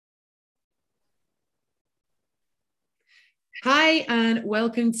Hi, and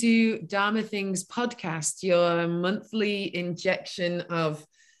welcome to Dharma Things podcast, your monthly injection of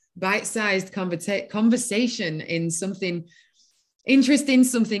bite-sized conversation in something interesting,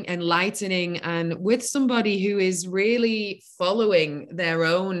 something enlightening, and with somebody who is really following their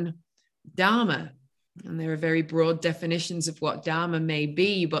own Dharma. And there are very broad definitions of what Dharma may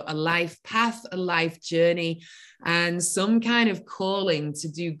be, but a life path, a life journey, and some kind of calling to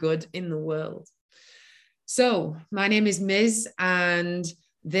do good in the world. So, my name is Ms. And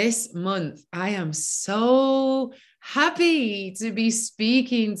this month I am so happy to be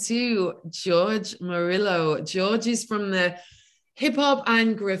speaking to George Morillo. George is from the hip hop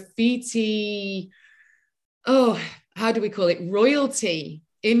and graffiti, how do we call it? Royalty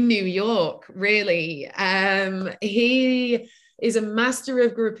in New York, really. He is a master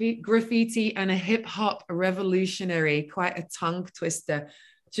of graffiti and a hip hop revolutionary, quite a tongue twister.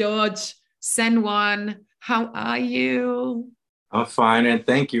 George SEN1, how are you? I'm fine, and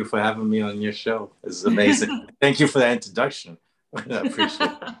thank you for having me on your show. This is amazing. Thank you for that introduction. I appreciate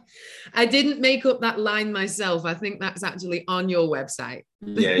it. I didn't make up that line myself. I think that's actually on your website.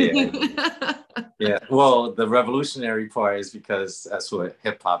 Yeah. Yeah. Well, the revolutionary part is because that's what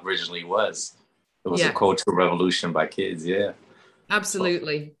hip hop originally was. It was a cultural revolution by kids. Yeah.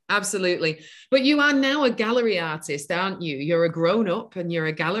 Absolutely. Absolutely. But you are now a gallery artist, aren't you? You're a grown up and you're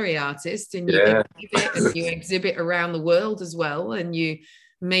a gallery artist, and you exhibit around the world as well. And you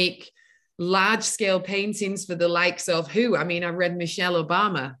make large scale paintings for the likes of who? I mean, I read Michelle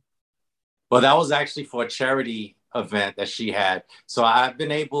Obama. Well, that was actually for a charity event that she had. So I've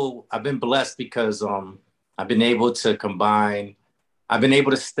been blessed because I've been able to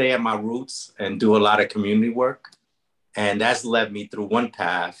stay at my roots and do a lot of community work. And that's led me through one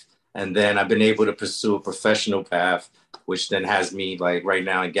path. And then I've been able to pursue a professional path, which then has me like right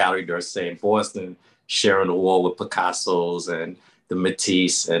now in Gallery d'Orsay in Boston, sharing the wall with Picasso's and the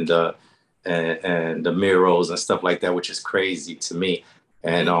Matisse and the murals and stuff like that, which is crazy to me.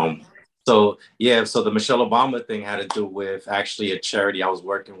 And so the Michelle Obama thing had to do with actually a charity I was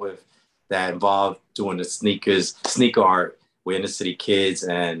working with that involved doing the sneaker art with inner city kids.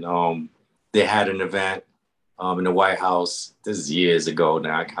 And they had an event in the White House. This is years ago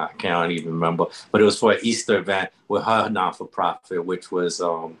now. I can't even remember. But it was for an Easter event with her non-for-profit, which was,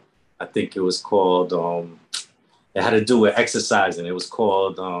 I think it was called, it had to do with exercising. It was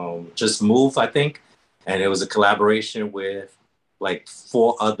called Just Move, I think. And it was a collaboration with like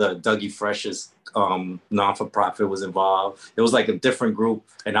 4 other Dougie Fresh's non-for-profit was involved. It was like a different group.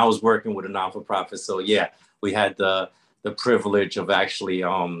 And I was working with a non-for-profit. So yeah, we had the privilege of actually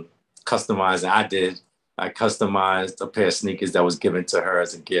customizing. I customized a pair of sneakers that was given to her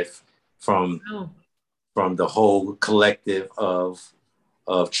as a gift from the whole collective of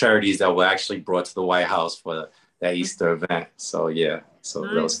charities that were actually brought to the White House for that Easter event. So yeah,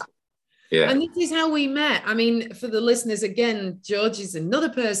 that was cool. Yeah. And this is how we met. I mean, for the listeners, again, George is another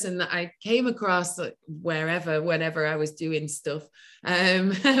person that I came across whenever I was doing stuff.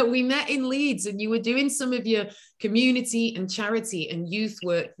 We met in Leeds, and you were doing some of your community and charity and youth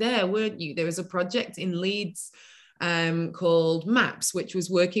work there, weren't you? There was a project in Leeds called MAPS, which was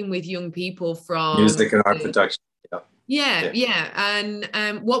working with young people from music and art production. Yeah.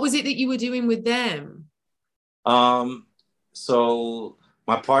 And what was it that you were doing with them? So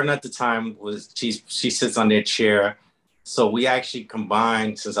my partner at the time was, she sits on their chair. So we actually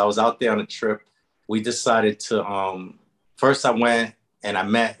combined, since I was out there on a trip, we decided to, first I went and I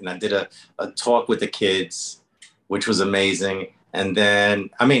met and I did a talk with the kids, which was amazing. And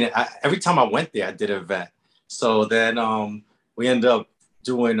then, every time I went there, I did an event. So then we ended up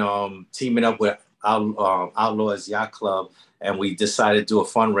doing, teaming up with Outlaws Yacht Club, and we decided to do a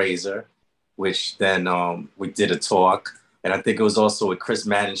fundraiser, which then we did a talk. And I think it was also a Chris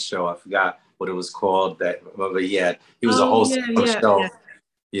Madden's show. I forgot what it was called. He was a host of a show.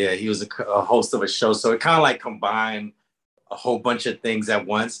 Yeah, he was a host of a show. So it kind of like combined a whole bunch of things at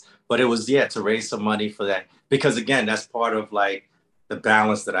once. But it was, to raise some money for that. Because again, that's part of like the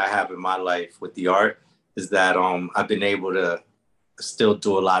balance that I have in my life with the art, is that I've been able to still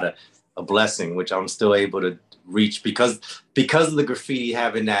do a lot of a blessing, which I'm still able to reach because of the graffiti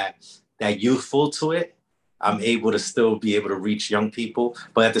having that youthful to it. I'm able to still be able to reach young people.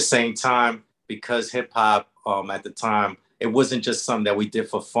 But at the same time, because hip hop at the time, it wasn't just something that we did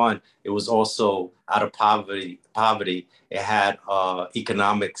for fun. It was also out of poverty. It had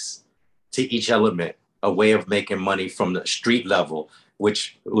economics to each element, a way of making money from the street level,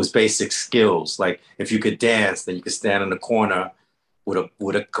 which was basic skills. Like if you could dance, then you could stand in the corner with a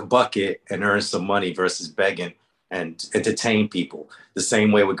bucket and earn some money versus begging and entertain people. The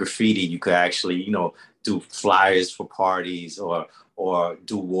same way with graffiti, you could actually, do flyers for parties or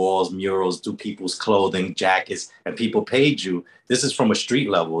do walls, murals, do people's clothing, jackets, and people paid you. This is from a street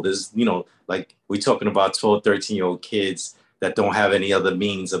level. This, you know, like we're talking about 12, 13-year-old kids that don't have any other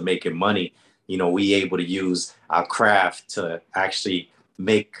means of making money. You know, we able to use our craft to actually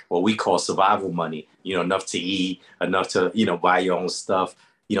make what we call survival money, you know, enough to eat, enough to, you know, buy your own stuff.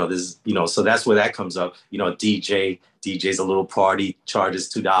 You know, this, you know, so that's where that comes up. You know, DJ's a little party, charges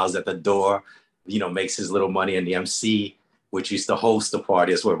 $2 at the door, you know, makes his little money. And the MC, which used to host the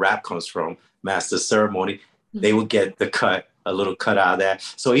party, that's where rap comes from, master ceremony, they would get the cut, a little cut out of that.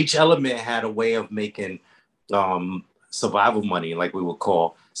 So each element had a way of making survival money, like we would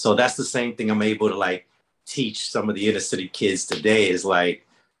call. So that's the same thing I'm able to like teach some of the inner city kids today is like,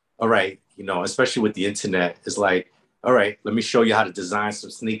 all right, you know, especially with the internet, is like, all right, let me show you how to design some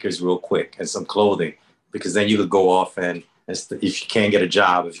sneakers real quick and some clothing, because then you could go off and if you can't get a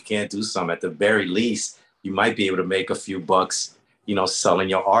job, if you can't do something, at the very least, you might be able to make a few bucks, you know, selling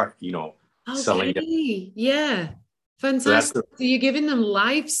your art, you know, selling. Yeah. Fantastic. So you're giving them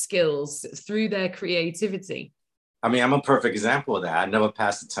life skills through their creativity. I mean, I'm a perfect example of that. I never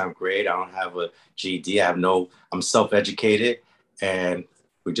passed the 10th grade. I don't have a GED. I'm self-educated. And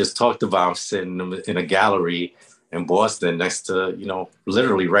we just talked about I'm sitting in a gallery in Boston next to, you know,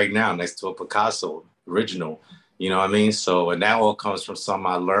 literally right now next to a Picasso original, you know what I mean? So, and that all comes from something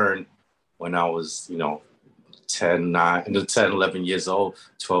I learned when I was, you know, 10, 11 years old,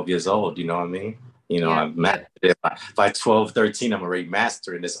 12 years old, you know what I mean? You know, I've mastered it. By 12, 13, I'm already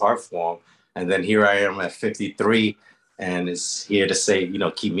mastering this art form. And then here I am at 53, and it's here to say, you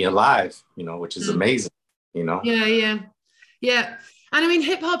know, keep me alive, you know, which is amazing, you know? Yeah. And I mean,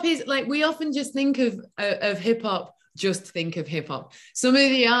 hip hop is like, we often just think of hip hop, Some of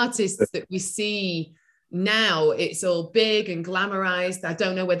the artists that we see now, it's all big and glamorized. I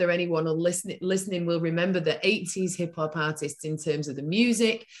don't know whether anyone listening will remember the 80s hip hop artists in terms of the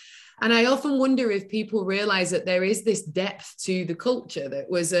music. And I often wonder if people realize that there is this depth to the culture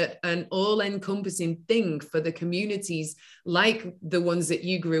that was an all-encompassing thing for the communities like the ones that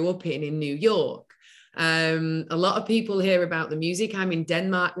you grew up in New York. A lot of people hear about the music. I'm in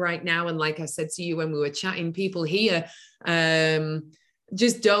Denmark right now. And like I said to you when we were chatting, people here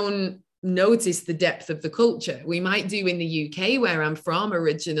just don't notice the depth of the culture. We might do in the UK, where I'm from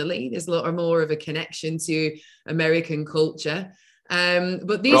originally. There's a lot more of a connection to American culture.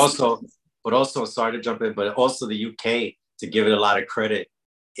 But also, sorry to jump in, but also the UK, to give it a lot of credit,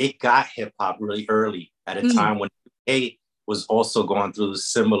 it got hip hop really early at a time when the UK was also going through a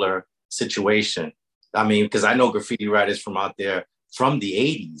similar situation. I mean, because I know graffiti writers from out there from the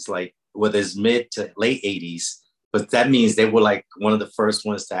 80s, like whether it's mid to late 80s, but that means they were like one of the first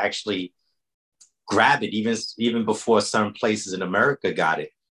ones to actually grab it, even before some places in America got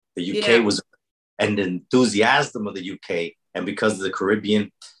it. The UK was, and the enthusiasm of the UK, and because of the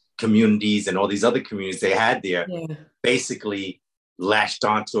Caribbean communities and all these other communities they had there, basically latched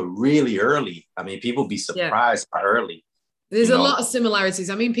onto it really early. I mean, people be surprised how early. There's a lot of similarities.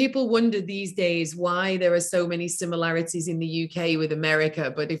 I mean, people wonder these days why there are so many similarities in the UK with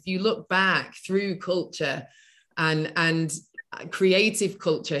America. But if you look back through culture and creative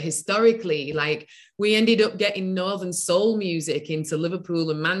culture historically, like we ended up getting Northern soul music into Liverpool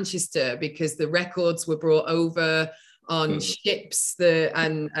and Manchester because the records were brought over on ships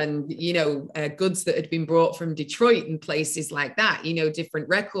and you know, goods that had been brought from Detroit and places like that. You know, different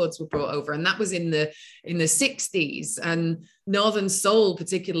records were brought over, and that was in the 60s. And Northern soul,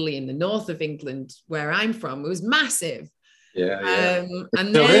 particularly in the north of England where I'm from, was massive. And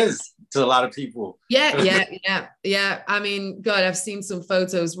still is to a lot of people. I mean, God, I've seen some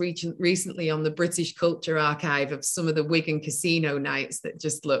photos recently on the British Culture Archive of some of the Wigan casino nights that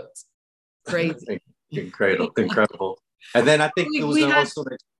just looked crazy. Incredible. And then I think there was also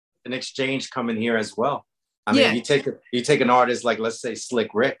an exchange coming here as well. I mean, you take an artist like, let's say, Slick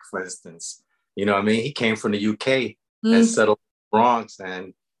Rick, for instance. You know what I mean? He came from the UK and settled in the Bronx.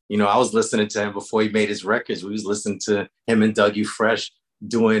 And, you know, I was listening to him before he made his records. We was listening to him and Dougie Fresh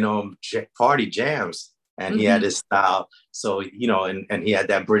doing party jams. And he had his style. So, you know, and he had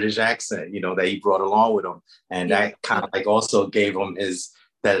that British accent, you know, that he brought along with him. And that kind of like also gave him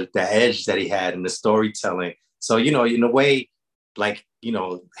the edge that he had in the storytelling. So, you know, in a way, like, you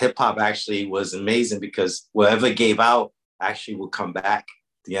know, hip hop actually was amazing because whatever it gave out actually would come back.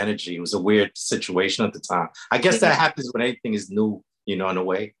 The energy, it was a weird situation at the time. I guess that happens when anything is new, you know, in a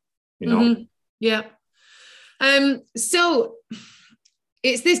way, you know? So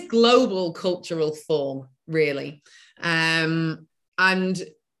it's this global cultural form, really. And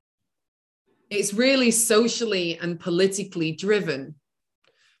it's really socially and politically driven.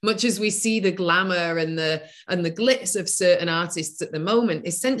 much as we see the glamour and the glitz of certain artists at the moment,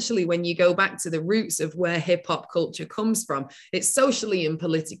 essentially when you go back to the roots of where hip hop culture comes from, it's socially and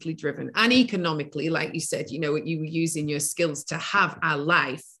politically driven and economically, like you said, you know, you were using your skills to have a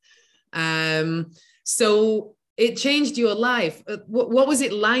life. So it changed your life. What was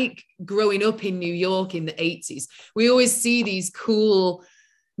it like growing up in New York in the 80s? We always see these cool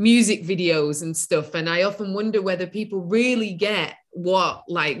music videos and stuff, and I often wonder whether people really get what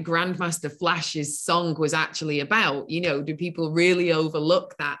like Grandmaster Flash's song was actually about. You know, do people really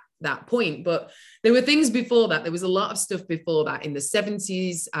overlook that point? But there were things before that. There was a lot of stuff before that in the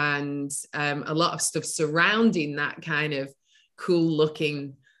 70s, and a lot of stuff surrounding that kind of cool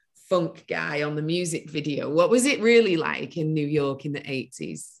looking funk guy on the music video. What was it really like in New York in the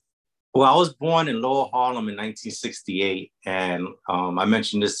 80s? Well, I was born in Lower Harlem in 1968, and I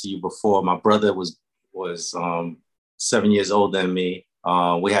mentioned this to you before. My brother was 7 years older than me.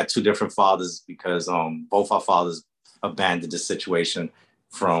 We had two different fathers because both our fathers abandoned the situation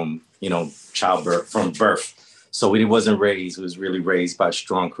from childbirth, from birth. So he wasn't raised. He was really raised by a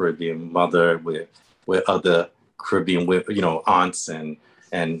strong Caribbean mother with other Caribbean aunts and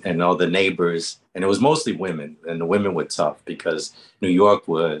other neighbors, and it was mostly women, and the women were tough because New York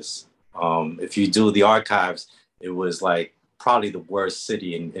was. If you do the archives, it was like probably the worst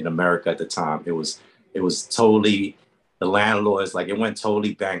city in America at the time. It was totally, the landlords, like it went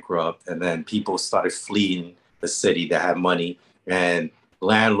totally bankrupt, and then people started fleeing the city that had money, and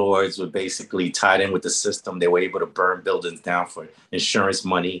landlords were basically tied in with the system. They were able to burn buildings down for insurance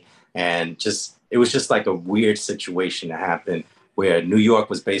money, and it was just like a weird situation that happened where New York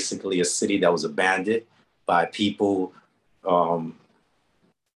was basically a city that was abandoned by people,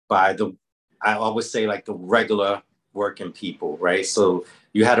 I always say like the regular working people, right? So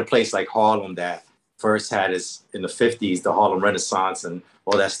you had a place like Harlem that first had its, in the 50s, the Harlem Renaissance and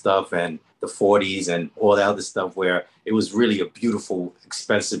all that stuff, and the 40s and all that other stuff, where it was really a beautiful,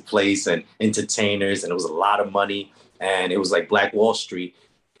 expensive place and entertainers, and it was a lot of money, and it was like Black Wall Street.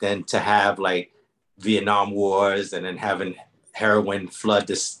 Then to have like Vietnam Wars, and then having heroin flood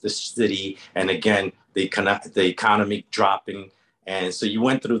the city, and again, the economy dropping. And so you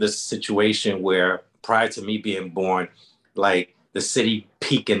went through this situation where prior to me being born, like the city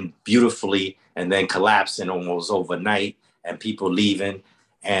peaking beautifully and then collapsing almost overnight, and people leaving,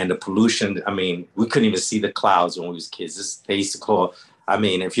 and the pollution. I mean, we couldn't even see the clouds when we was kids. They used to call, I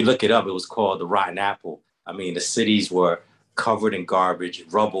mean, if you look it up, it was called the Rotten Apple. I mean, the cities were covered in garbage,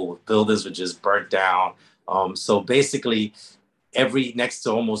 rubble, buildings were just burnt down. So basically, next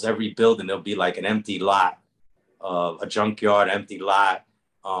to almost every building, there'll be like an empty lot, a junkyard, empty lot,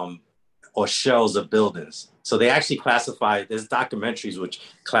 or shells of buildings. So they actually classify, there's documentaries which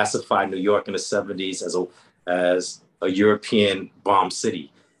classify New York in the 70s as a European bomb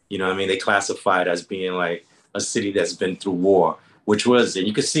city. You know what I mean? They classify it as being like a city that's been through war, which was, and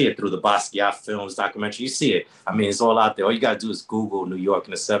you can see it through the Basquiat films, documentary, you see it. I mean, it's all out there. All you got to do is Google New York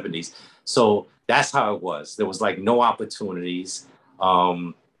in the 70s. So that's how it was. There was like no opportunities.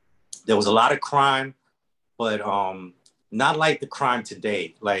 There was a lot of crime, but not like the crime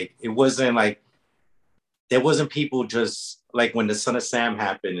today. Like it wasn't like, there wasn't people just like when the Son of Sam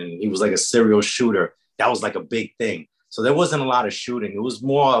happened and he was like a serial shooter, that was like a big thing. So there wasn't a lot of shooting. It was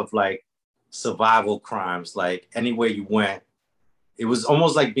more of like survival crimes. Like anywhere you went, it was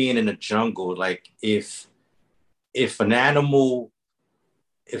almost like being in a jungle. Like if an animal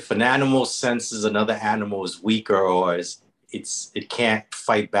senses another animal is weaker or it can't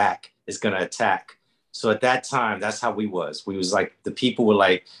fight back, it's gonna attack. So at that time, that's how we was. We was like, the people were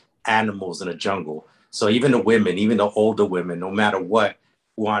like animals in a jungle. So even the women, even the older women, no matter what,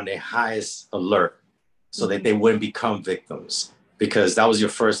 were on their highest alert so that they wouldn't become victims, because that was your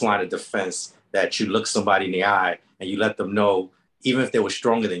first line of defense, that you look somebody in the eye and you let them know, even if they were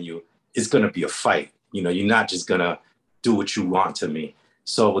stronger than you, it's going to be a fight. You know, you're not just going to do what you want to me.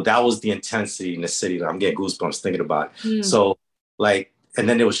 So that was the intensity in the city. I'm getting goosebumps thinking about it. So like, and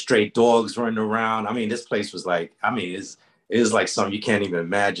then there was stray dogs running around. I mean, this place was like, I mean, it is like something you can't even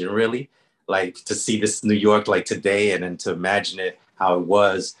imagine, really. Like to see this New York like today, and then to imagine it how it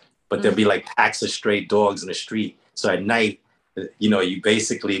was. But there'd be like packs of stray dogs in the street. So at night, you know, you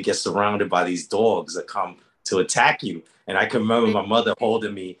basically get surrounded by these dogs that come to attack you. And I can remember my mother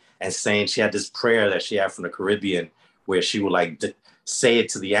holding me and saying she had this prayer that she had from the Caribbean, where she would like say it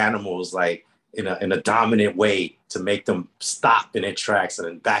to the animals, like in a dominant way, to make them stop in their tracks and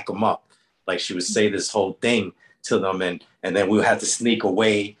then back them up. Like she would say this whole thing to them, and then we would have to sneak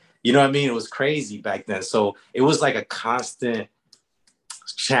away. You know what I mean? It was crazy back then. So it was like a constant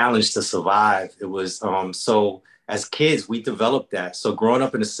challenge to survive. It was so as kids, we developed that. So growing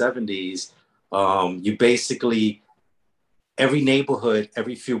up in the 70s, you basically, every neighborhood,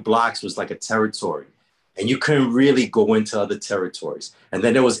 every few blocks was like a territory. And you couldn't really go into other territories. And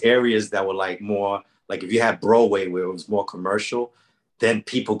then there was areas that were like more, like if you had Broadway where it was more commercial, then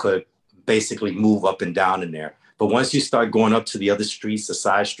people could basically move up and down in there. But once you start going up to the other streets, the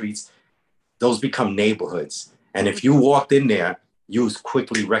side streets, those become neighborhoods. And if you walked in there, you was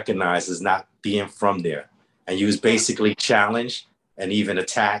quickly recognized as not being from there. And you was basically challenged and even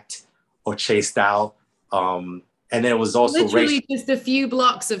attacked or chased out. And then it was also literally just a few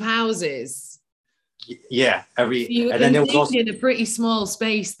blocks of houses. Yeah, You and then there was also in a pretty small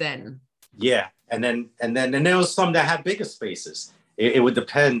space then. Yeah, and then there was some that had bigger spaces. It would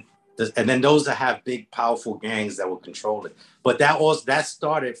depend, and then those that have big, powerful gangs that would control it. But that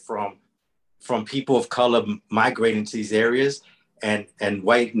started from people of color migrating to these areas and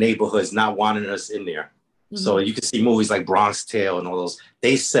white neighborhoods not wanting us in there. Mm-hmm. So you can see movies like Bronx Tale and all those.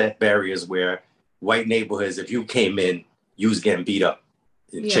 They set barriers where white neighborhoods, if you came in, you was getting beat up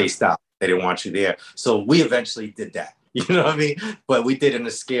and chased out. They didn't want you there. So we eventually did that. You know what I mean? But we did it in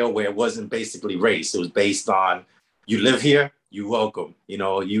a scale where it wasn't basically race. It was based on, you live here, you welcome. You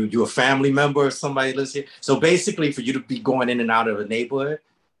know, you a family member or somebody lives here. So basically for you to be going in and out of a neighborhood,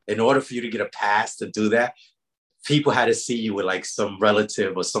 in order for you to get a pass to do that, people had to see you with like some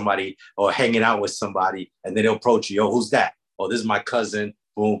relative or somebody or hanging out with somebody, and then they'll approach you. Yo, who's that? Oh, this is my cousin.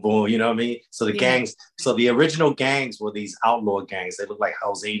 Boom, boom. You know what I mean? So the gangs, so the original gangs were these outlaw gangs. They looked like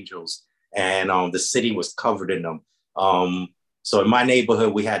Hell's Angels, and the city was covered in them. So in my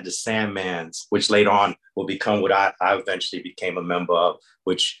neighborhood, we had the Sandmans, which later on will become what I eventually became a member of,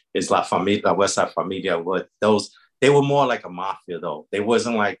 which is La Familia, La West Side Familia. But they were more like a mafia, though. They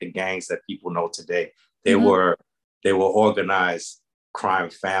wasn't like the gangs that people know today. They were organized crime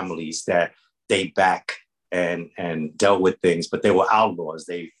families that date back and dealt with things, but they were outlaws.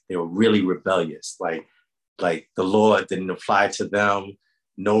 They were really rebellious. Like the law didn't apply to them.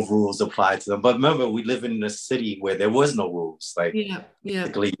 No rules applied to them. But remember, we live in a city where there was no rules. Like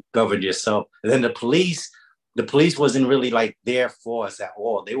basically you governed yourself. And then the police wasn't really like there for us at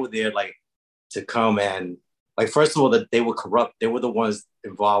all. They were there like to come and like, first of all, that they were corrupt. They were the ones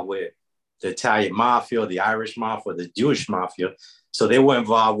involved with the Italian mafia, the Irish mafia, the Jewish mafia. So they were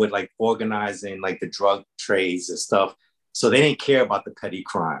involved with like organizing like the drug trades and stuff. So they didn't care about the petty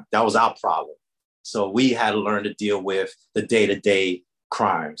crime. That was our problem. So we had to learn to deal with the day-to-day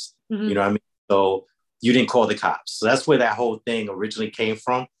crimes. You know what I mean? So you didn't call the cops. So that's where that whole thing originally came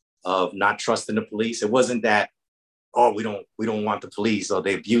from, of not trusting the police. It wasn't that, oh, we don't want the police or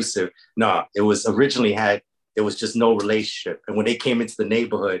they're abusive. No, it was originally there was just no relationship. And when they came into the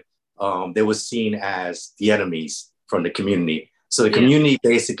neighborhood, they were seen as the enemies from the community. So the community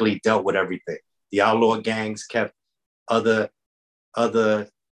basically dealt with everything. The outlaw gangs kept other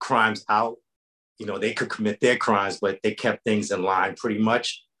crimes out. You know, they could commit their crimes, but they kept things in line pretty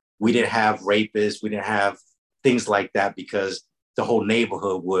much. We didn't have rapists. We didn't have things like that because the whole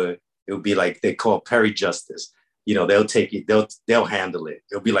neighborhood it would be like they call Perry justice. You know, they'll take it, they'll handle it.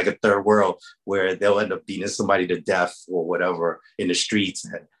 It'll be like a third world where they'll end up beating somebody to death or whatever in the streets,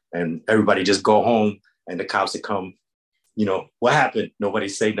 and everybody just go home and the cops would come, you know, what happened? Nobody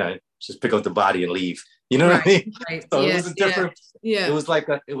say nothing. Just pick up the body and leave. You know what I mean? Right. So it was a different, it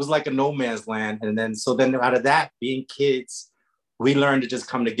was like a no man's land. And then out of that, being kids, we learned to just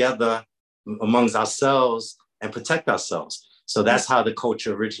come together amongst ourselves and protect ourselves. So that's how the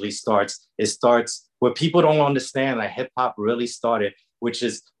culture originally starts. It starts where people don't understand that hip hop really started, which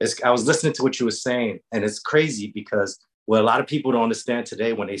is I was listening to what you were saying, and it's crazy because what a lot of people don't understand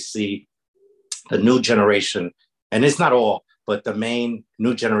today when they see the new generation, and it's not all, but the main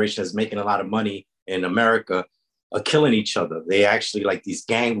new generation is making a lot of money in America, are killing each other. They actually like these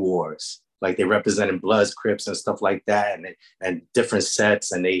gang wars, like they representing Bloods, Crips and stuff like that, and different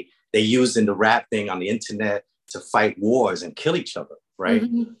sets, and they using the rap thing on the internet to fight wars and kill each other, right?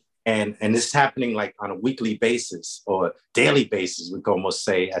 And this is happening like on a weekly basis or daily basis, we could almost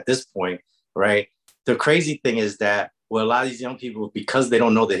say at this point, right? The crazy thing is that, well, a lot of these young people, because they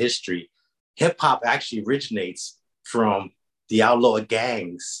don't know the history, hip hop actually originates from the outlaw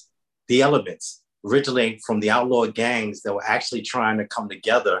gangs. The elements originate from the outlaw gangs that were actually trying to come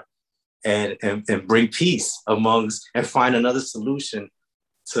together and bring peace amongst and find another solution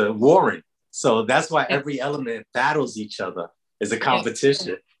to warring. So that's why every element battles each other as a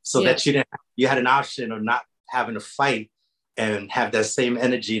competition. So that you had an option of not having to fight and have that same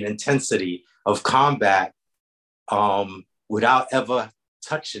energy and intensity of combat without ever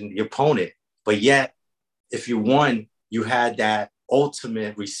touching the opponent. But yet, if you won, you had that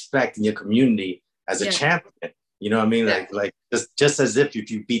ultimate respect in your community as a champion. You know what I mean? Yeah. Like just as if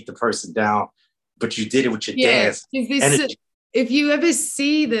you beat the person down, but you did it with your Yeah. dance. If you ever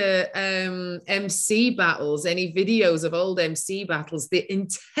see the MC battles, any videos of old MC battles, the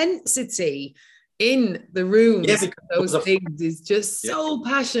intensity in the rooms, those things is just so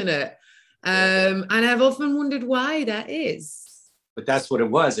passionate. And I've often wondered why that is. But that's what it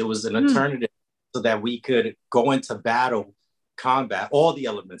was. It was an alternative so that we could go into battle, combat. All the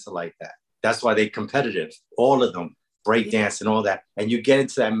elements are like that. That's why they're competitive. All of them, breakdance and all that. And you get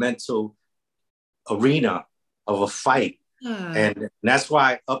into that mental arena of a fight. And that's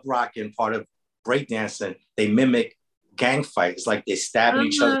why uprocking, part of breakdancing, they mimic gang fights. Like they stabbing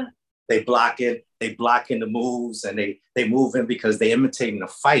each other. They block it. They blocking the moves, and they move in because they imitating the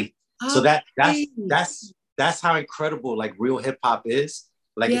fight. So that's how incredible like real hip hop is.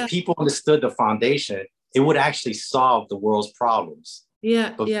 Like if people understood the foundation, it would actually solve the world's problems.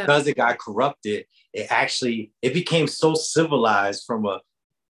 But because it got corrupted, it became so civilized from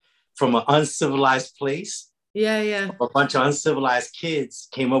an uncivilized place. A bunch of uncivilized kids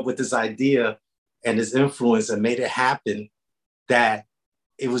came up with this idea and this influence and made it happen that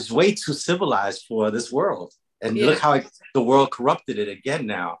it was way too civilized for this world. And look how the world corrupted it again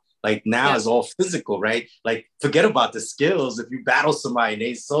now. Like now it's all physical, right? Like forget about the skills. If you battle somebody and they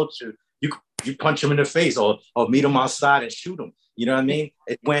insult you, you punch them in the face or meet them outside and shoot them. You know what I mean?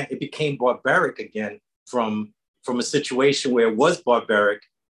 It became barbaric again from a situation where it was barbaric,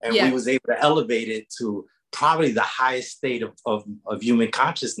 and we was able to elevate it to probably the highest state of human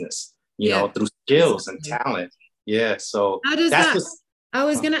consciousness, you know, through skills and talent. So how does I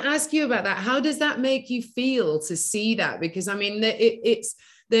was going to ask you about that. How does that make you feel to see that? Because I mean, it's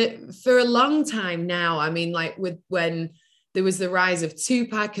that for a long time now, I mean, like when there was the rise of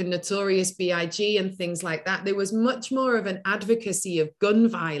Tupac and Notorious B.I.G. and things like that, there was much more of an advocacy of gun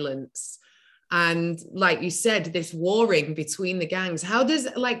violence. And like you said, this warring between the gangs. How does,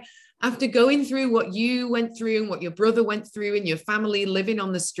 like, after going through what you went through and what your brother went through and your family living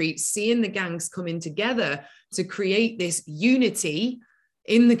on the streets, seeing the gangs coming together to create this unity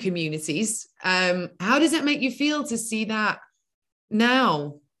in the communities, how does it make you feel to see that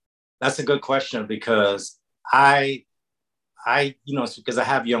now? That's a good question, because I you know, because I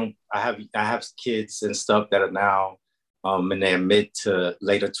have kids and stuff that are now in their mid to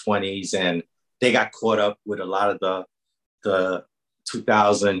later 20s, and they got caught up with a lot of the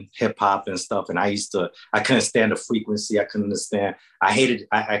 2000 hip hop and stuff. And I couldn't stand the frequency. I couldn't understand.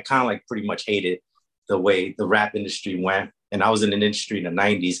 I kind of like pretty much hated the way the rap industry went. And I was in an industry in the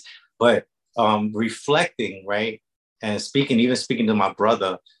 90s, but reflecting, right? And even speaking to my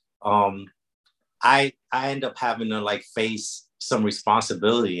brother, I end up having to like face some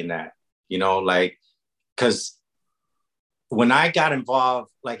responsibility in that, you know, like, because when I got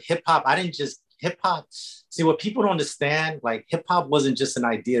involved, like hip hop, see what people don't understand, like hip hop wasn't just an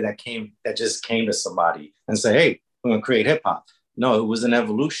idea that just came to somebody and say, hey, I'm gonna create hip hop. No, it was an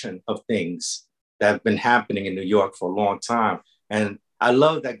evolution of things that have been happening in New York for a long time. And I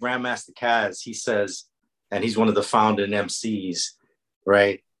love that Grandmaster Caz, he says, and he's one of the founding MCs,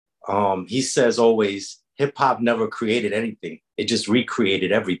 right? He says always, hip hop never created anything. It just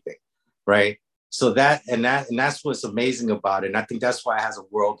recreated everything, right? So that's what's amazing about it. And I think that's why it has a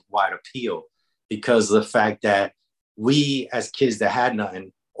worldwide appeal, because of the fact that we as kids that had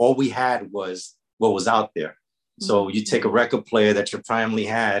nothing, all we had was what was out there. So you take a record player that your family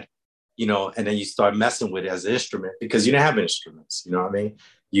had, you know, and then you start messing with it as an instrument, because you didn't have instruments, you know what I mean?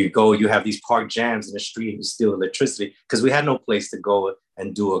 You have these park jams in the street and you steal electricity, because we had no place to go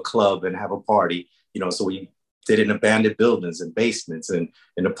and do a club and have a party, you know, so we did it in abandoned buildings and basements and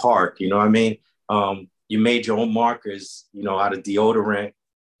in the park, you know what I mean? You made your own markers, you know, out of deodorant,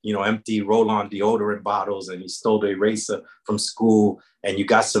 you know, empty roll-on deodorant bottles, and you stole the eraser from school, and you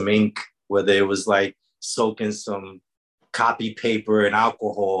got some ink, whether it was like soaking some copy paper and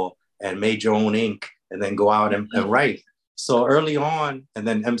alcohol, and made your own ink, and then go out and write. So early on, and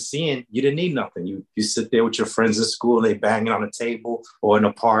then MCing, you didn't need nothing. You sit there with your friends at school, they banging on a table or in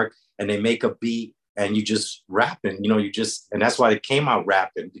a park, and they make a beat, and you just rapping, you know, and that's why it came out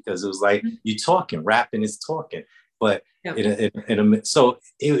rapping, because it was like, you talking, rapping is talking. But so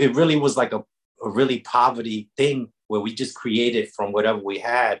it really was like a really poverty thing where we just created from whatever we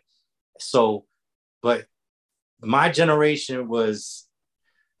had. So, but my generation was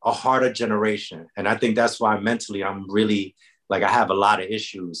a harder generation. And I think that's why mentally I'm really, like, I have a lot of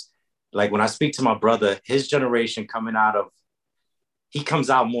issues. Like when I speak to my brother, his generation he comes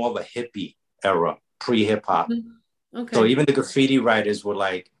out more of a hippie era, pre-hip hop. Okay. So even the graffiti writers were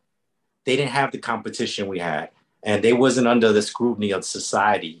like, they didn't have the competition we had, and they wasn't under the scrutiny of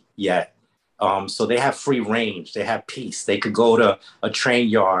society yet. So they have free range. They have peace. They could go to a train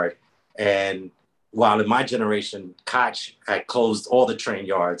yard. And while in my generation, Koch had closed all the train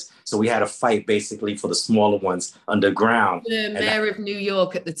yards. So we had to fight basically for the smaller ones underground. The mayor of New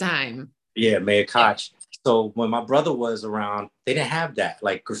York at the time. Yeah, Mayor Koch. So when my brother was around, they didn't have that.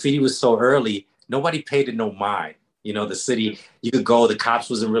 Like graffiti was so early, nobody paid it no mind. You know, the city, you could go, the cops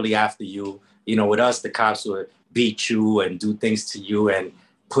wasn't really after you. You know, with us, the cops would beat you and do things to you and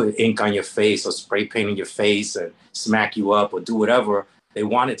put ink on your face or spray paint on your face and smack you up or do whatever they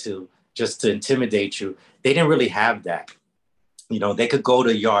wanted to just to intimidate you. They didn't really have that. You know, they could go to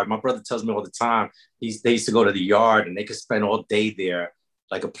the yard. My brother tells me all the time, they used to go to the yard and they could spend all day there,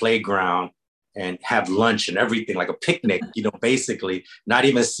 like a playground, and have lunch and everything, like a picnic, you know, basically, not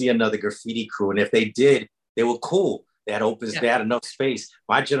even see another graffiti crew. And if they did, they were cool. They had they had enough space.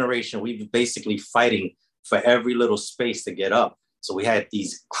 My generation, we were basically fighting for every little space to get up. So we had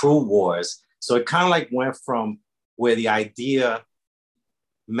these crew wars. So it kind of like went from where the idea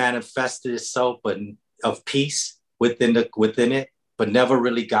manifested itself, but of peace within it, but never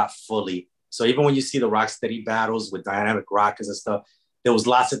really got fully. So even when you see the Rocksteady battles with dynamic rockers and stuff, there was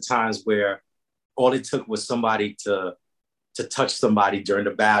lots of times where all it took was somebody to touch somebody during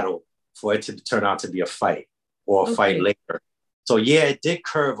the battle for it to turn out to be a fight or a fight later. So yeah, it did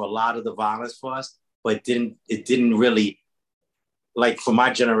curve a lot of the violence for us, but it didn't really, like for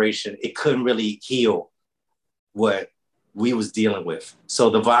my generation, it couldn't really heal what we was dealing with. So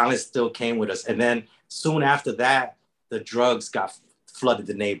the violence still came with us. And then soon after that, the drugs got flooded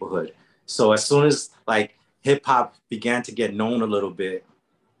the neighborhood. So as soon as like hip hop began to get known a little bit,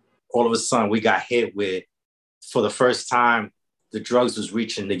 all of a sudden we got hit with, for the first time, the drugs was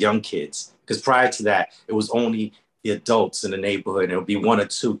reaching the young kids. Because prior to that, it was only the adults in the neighborhood, and it would be one or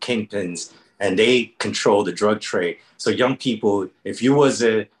two kingpins, and they control the drug trade. So young people, if you was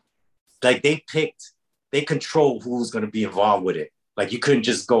they control who's going to be involved with it. Like you couldn't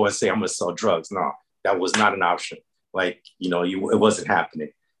just go and say, I'm going to sell drugs. No, that was not an option. Like, you know, it wasn't happening.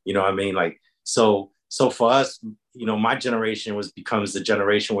 You know what I mean? Like, so for us, you know, my generation becomes the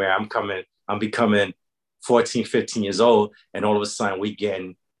generation where I'm becoming 14, 15 years old. And all of a sudden we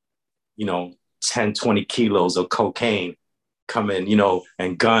getting, you know, 10, 20 kilos of cocaine coming, you know,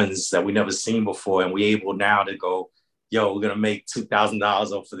 and guns that we never seen before. And we able now to go, yo, we're going to make $2,000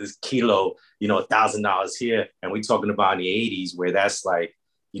 off for this kilo, you know, $1,000 here. And we're talking about in the 80s where that's like,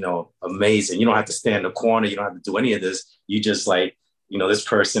 you know, amazing. You don't have to stand in the corner. You don't have to do any of this. You just like, you know, this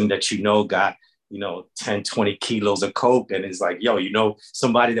person that you know got, you know, 10, 20 kilos of coke. And it's like, yo, you know,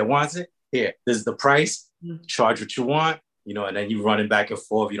 somebody that wants it? Here, this is the price. Charge what you want, you know, and then you running back and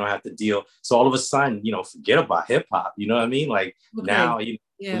forth. You don't have to deal. So all of a sudden, you know, forget about hip hop. You know what I mean? Like now we're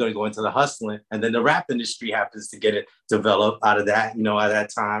going to go into the hustling. And then the rap industry happens to get it developed out of that, you know, at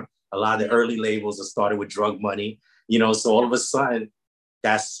that time. A lot of the early labels that started with drug money, you know, so all of a sudden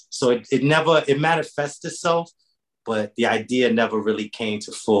it manifests itself, but the idea never really came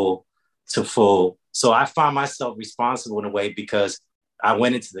to full. So I find myself responsible in a way because I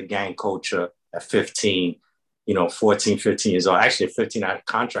went into the gang culture at 15, you know, 14, 15 years old. Actually, at 15, I had a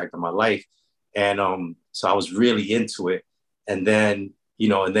contract in my life. And so I was really into it. And then, you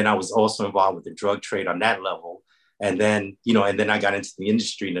know, and then I was also involved with the drug trade on that level. And then, you know, and then I got into the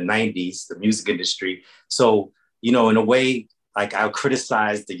industry in the 90s, the music industry. So, you know, in a way, like I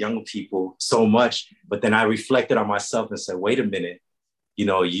criticized the younger people so much, but then I reflected on myself and said, wait a minute, you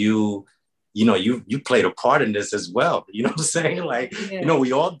know, you played a part in this as well. You know what I'm saying? Like, you know,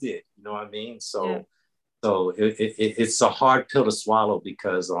 we all did, you know what I mean? So it's a hard pill to swallow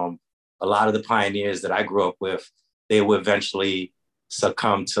because a lot of the pioneers that I grew up with, they would eventually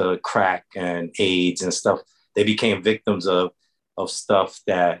succumb to crack and AIDS and stuff. They became victims of stuff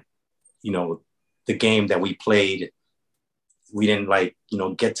that, you know, the game that we played, we didn't like, you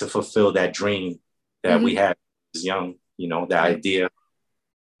know, get to fulfill that dream that we had as young, you know, the idea.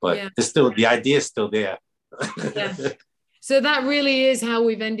 But it's still, the idea is still there. So that really is how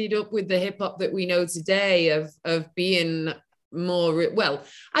we've ended up with the hip hop that we know today of being more, well,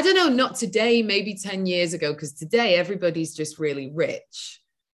 I don't know, not today, maybe 10 years ago, because today everybody's just really rich.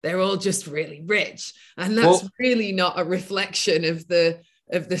 They're all just really rich. And that's really not a reflection of the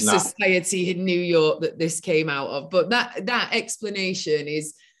society in New York that this came out of. But that explanation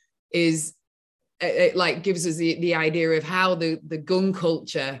is it like gives us the idea of how the gun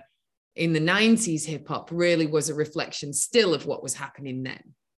culture in the 90s hip hop really was a reflection still of what was happening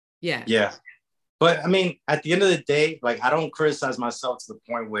then. Yeah. But I mean, at the end of the day, like I don't criticize myself to the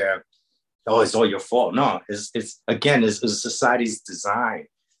point where, oh, it's all your fault. No, it's society's design.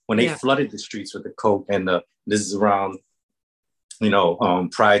 When they flooded the streets with the coke and this is around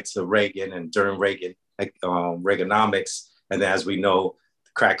prior to Reagan and during Reagan, Reaganomics. And then as we know,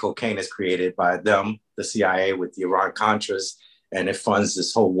 crack cocaine is created by them, the CIA, with the Iran-Contras, and it funds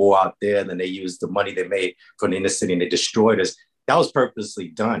this whole war out there. And then they use the money they made from the inner city and they destroyed us. That was purposely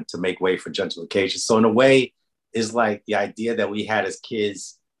done to make way for gentrification. So in a way, it's like the idea that we had as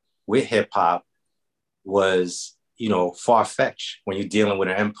kids with hip hop was, far-fetched when you're dealing with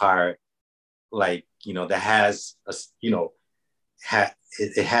an empire like, that has,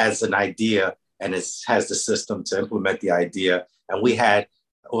 it has an idea and it has the system to implement the idea. And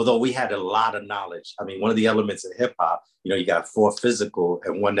although we had a lot of knowledge, I mean, one of the elements of hip hop, you got 4 physical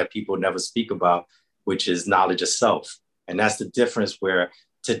and one that people never speak about, which is knowledge of self. And that's the difference where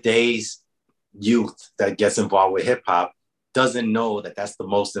today's youth that gets involved with hip hop doesn't know that that's the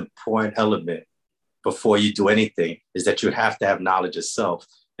most important element before you do anything, is that you have to have knowledge of self.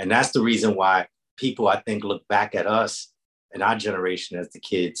 And that's the reason why people, I think, look back at us and our generation as the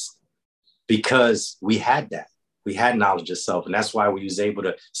kids, because we had that. We had knowledge of self. And that's why we was able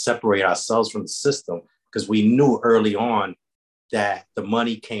to separate ourselves from the system, because we knew early on that the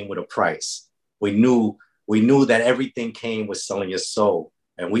money came with a price. We knew that everything came with selling your soul.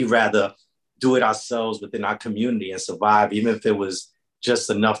 And we'd rather do it ourselves within our community and survive, even if it was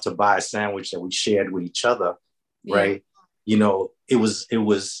just enough to buy a sandwich that we shared with each other, right? It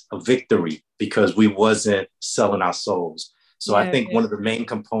was a victory because we wasn't selling our souls. So I think one of the main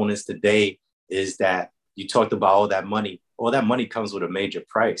components today is that you talked about all that money. All that money comes with a major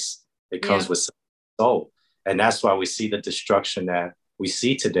price. It comes with soul. And that's why we see the destruction that we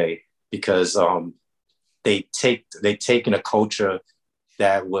see today, because they've taken a culture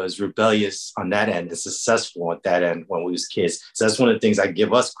that was rebellious on that end and successful at that end when we was kids. So that's one of the things I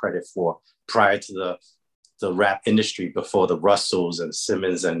give us credit for prior to the rap industry, before the Russells and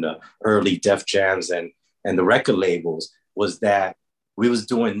Simmons and the early Def Jams and the record labels, was that we was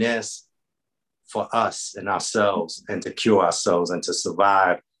doing this for us and ourselves and to cure ourselves and to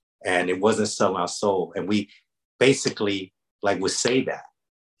survive. And it wasn't selling our soul. And we basically would say that,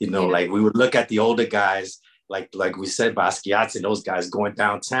 like we would look at the older guys, like we said, Basquiat and those guys going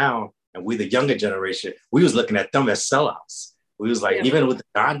downtown, and we, the younger generation, we was looking at them as sellouts. We was like, even with the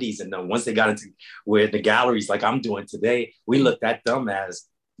Gandhis and them, once they got into where the galleries, like I'm doing today, we looked at them as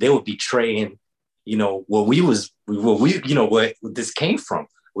they were betraying, where this came from.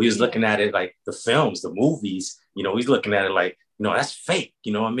 We was looking at it like the films, the movies, we was looking at it like, that's fake.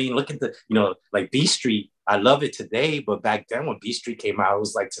 You know what I mean? Look at the, like B Street. I love it today, but back then when B Street came out, it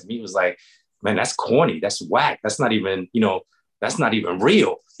was like, to me, it was like, man, that's corny. That's whack. That's not even, that's not even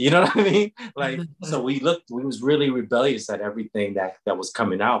real. You know what I mean? Like, so we was really rebellious at everything that was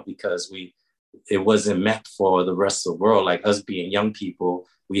coming out, because it wasn't meant for the rest of the world. Like us being young people,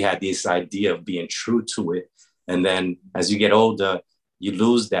 we had this idea of being true to it. And then as you get older, you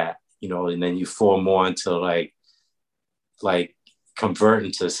lose that, and then you fall more into like convert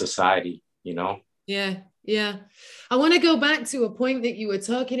into society, Yeah. I want to go back to a point that you were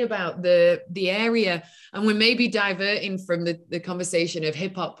talking about, the area, and we're maybe diverting from the conversation of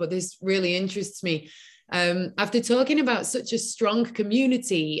hip hop, but this really interests me. After talking about such a strong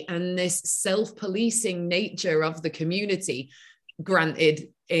community and this self-policing nature of the community, granted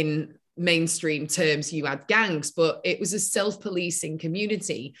in mainstream terms, you had gangs, but it was a self-policing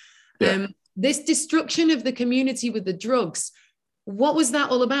community. This destruction of the community with the drugs, what was that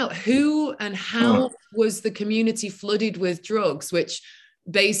all about? Who and how was the community flooded with drugs, which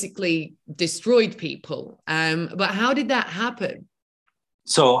basically destroyed people? But how did that happen?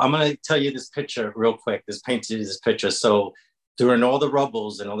 So I'm going to tell you this picture real quick. This picture. So during all the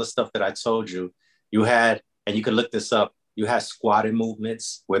rubbles and all the stuff that I told you, you had, and you can look this up, you had squatting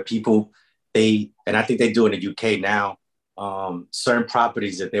movements where people, and I think they do in the UK now, certain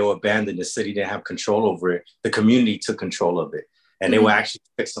properties that they were abandoned, the city didn't have control over it. The community took control of it. And they would actually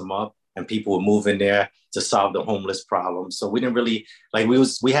fix them up, and people would move in there to solve the homeless problem. So we didn't really, like,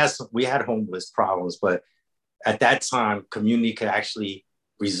 we had homeless problems, but at that time, community could actually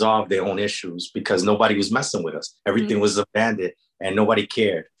resolve their own issues because nobody was messing with us. Everything was abandoned and nobody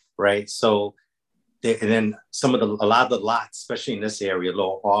cared, right? So, and then a lot of the lots, especially in this area,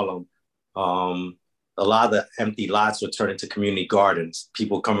 Lower Harlem, a lot of the empty lots were turned into community gardens.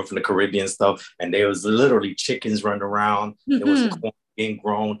 People coming from the Caribbean stuff, and there was literally chickens running around. There was corn being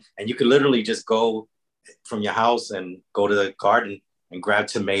grown, and you could literally just go from your house and go to the garden and grab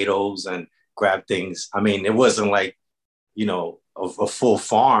tomatoes and grab things. I mean, it wasn't like, a full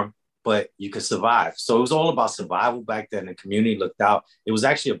farm, but you could survive. So it was all about survival back then. The community looked out. It was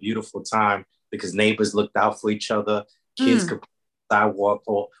actually a beautiful time because neighbors looked out for each other. Kids could play sidewalk.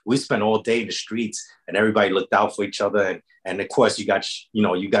 Or we spent all day in the streets, and everybody looked out for each other. And of course, you got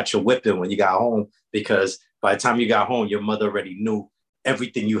your whipping when you got home, because by the time you got home, your mother already knew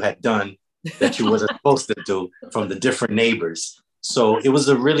everything you had done that you wasn't supposed to do from the different neighbors. So it was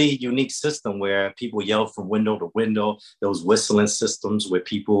a really unique system where people yelled from window to window. There was whistling systems where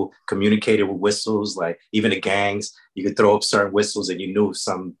people communicated with whistles, like even the gangs, you could throw up certain whistles and you knew if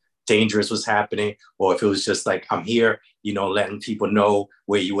something dangerous was happening, or if it was just like, I'm here, letting people know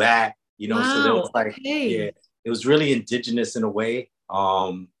where you at, Wow. So there was like, okay. yeah, it was really indigenous in a way,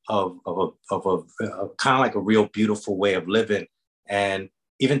 of a kind of like a real beautiful way of living. And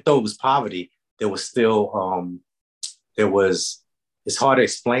even though it was poverty, there was still, it's hard to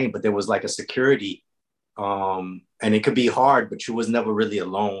explain, but there was like a security, and it could be hard, but you was never really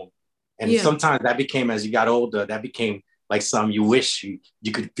alone. And sometimes that became, as you got older, that became like something you wish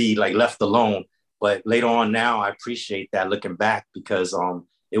you could be like left alone. But later on now, I appreciate that looking back, because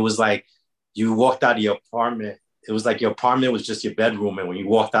it was like you walked out of your apartment. It was like your apartment was just your bedroom. And when you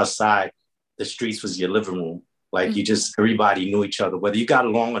walked outside, the streets was your living room. Like everybody knew each other, whether you got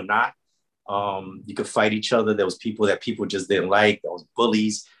along or not. You could fight each other. There was people just didn't like. There was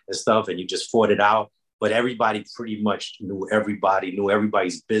bullies and stuff, and you just fought it out. But everybody pretty much knew everybody, knew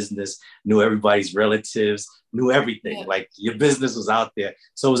everybody's business, knew everybody's relatives, knew everything. Yeah. Like your business was out there.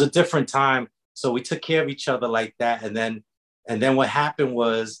 So it was a different time. So we took care of each other like that. And then what happened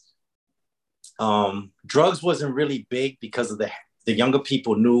was, drugs wasn't really big because of the younger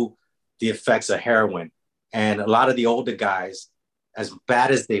people knew the effects of heroin. And a lot of the older guys, as bad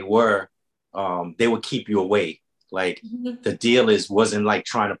as they were, they would keep you away. Like the dealers wasn't like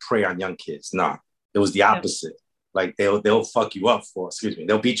trying to prey on young kids. No, it was the opposite. Like they'll fuck you up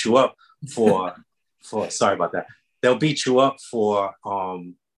they'll beat you up for sorry about that. They'll beat you up for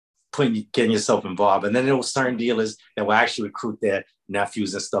getting yourself involved. And then there were certain dealers that will actually recruit their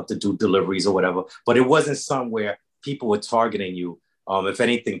nephews and stuff to do deliveries or whatever. But it wasn't somewhere people were targeting you. If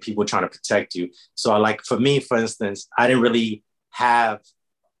anything, people were trying to protect you. So like for me, for instance, I didn't really have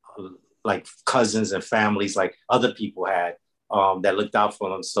like cousins and families like other people had, that looked out for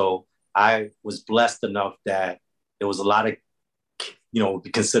them. So I was blessed enough that there was a lot of,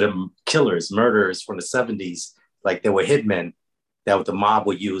 considered killers, murderers from the 70s. Like there were hitmen that the mob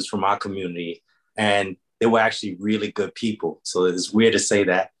would use from our community. And they were actually really good people. So it's weird to say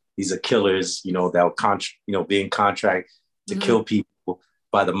that these are killers, that were being contracted to kill people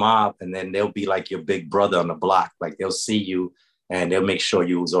by the mob. And then they'll be like your big brother on the block. Like they'll see you and they'll make sure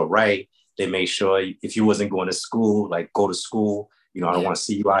you was all right. They made sure if you wasn't going to school, like go to school. I don't want to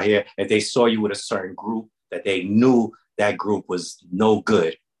see you out here. If they saw you with a certain group that they knew that group was no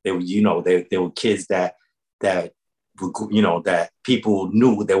good, they were, they were kids that that people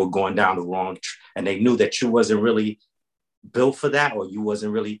knew they were going down the wrong, and they knew that you wasn't really built for that, or you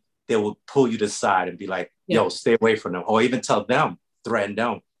wasn't really, they would pull you to the side and be like, yo, stay away from them, or even tell them, threaten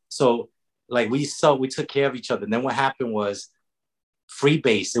them. So like we took care of each other. And then what happened was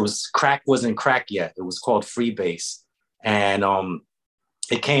Freebase. It was crack wasn't crack yet. It was called Freebase. And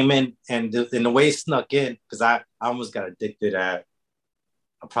it came in, and the way it snuck in, because I almost got addicted I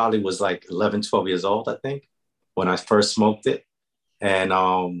probably was like 11, 12 years old, I think, when I first smoked it.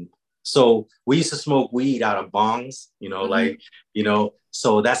 And so we used to smoke weed out of bongs,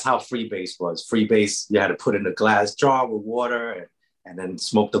 so that's how Freebase was. Freebase, you had to put in a glass jar with water and then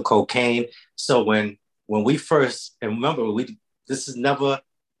smoke the cocaine. So when we first, and remember, this has never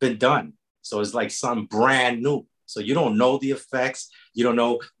been done. So it's like something brand new. So you don't know the effects. You don't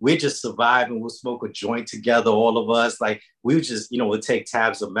know. We're just surviving. We'll smoke a joint together, all of us. Like we would just, we'll take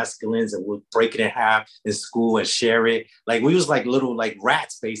tabs of mescalines and we'll break it in half in school and share it. Like we was like little like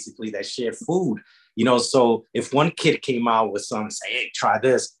rats basically that shared food. So if one kid came out with something, say, hey, try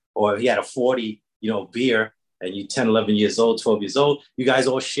this, or he had a 40, beer, and you 10, 11 years old, 12 years old, you guys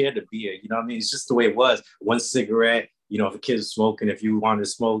all shared the beer. You know what I mean? It's just the way it was. One cigarette, if a kid was smoking, if you wanted to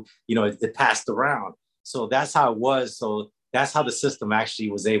smoke, it passed around. So that's how it was. So that's how the system actually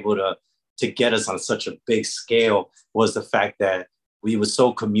was able to get us on such a big scale, was the fact that we were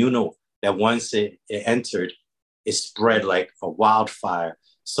so communal that once it entered, it spread like a wildfire.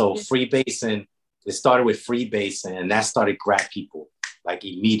 So freebasing, it started with freebasing, and that started grab people like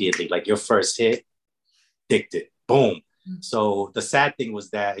immediately, like your first hit, addicted, boom. So the sad thing was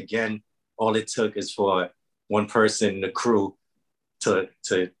that, again, all it took is for one person in the crew to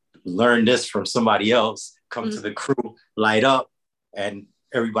learn this from somebody else, come to the crew, light up, and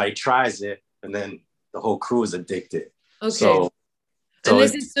everybody tries it, and then the whole crew is addicted. Okay. So and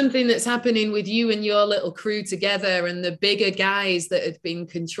this is something that's happening with you and your little crew together, and the bigger guys that have been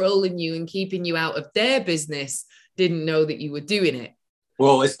controlling you and keeping you out of their business. didn't know that you were doing it.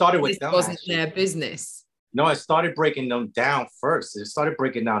 Well, it started with This them, wasn't actually. their business. No, it started breaking them down first. It started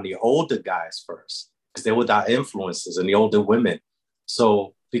breaking down the older guys first because they were our influences and the older women.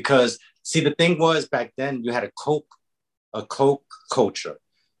 So because see, the thing was back then you had a coke culture,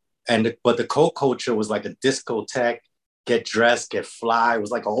 but the coke culture was like a discotheque, get dressed, get fly. It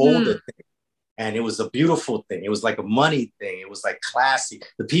was like an older thing, and it was a beautiful thing. It was like a money thing. It was like classy.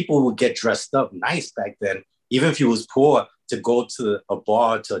 The people would get dressed up nice back then, even if you was poor. To go to a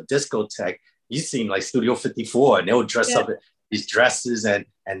bar, to a discotheque, you seen like Studio 54, and they would dress up in these dresses and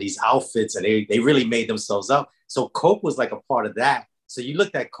these outfits, and they really made themselves up. So coke was like a part of that. So you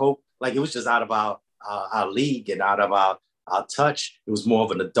looked at coke like it was just out of our league and out of our touch. It was more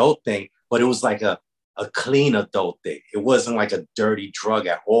of an adult thing, but it was like a clean adult thing. It wasn't like a dirty drug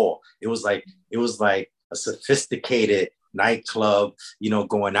at all. It was like a sophisticated nightclub,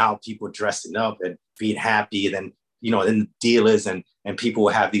 going out, people dressing up and being happy. And then, then dealers and people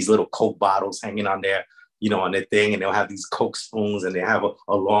will have these little coke bottles hanging on their, on their thing, and they'll have these coke spoons, and they have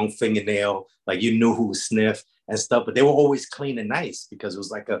a long fingernail, like you knew who would sniff and stuff. But they were always clean and nice because it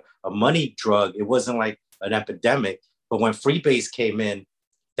was like a money drug. It wasn't like an epidemic. But when freebase came in,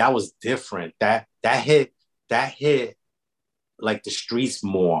 that was different. That hit like the streets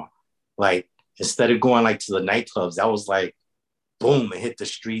more. Like instead of going like to the nightclubs, that was like boom, it hit the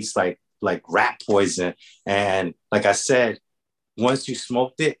streets like rat poison. And like I said, once you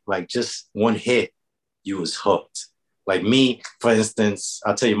smoked it, like just one hit, you was hooked. Like me, for instance,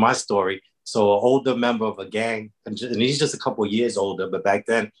 I'll tell you my story. So an older member of a gang, and he's just a couple of years older, but back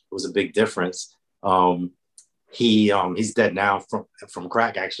then it was a big difference. He's dead now from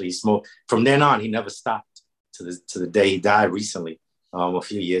crack. Actually, he smoked from then on. He never stopped to the day he died recently, a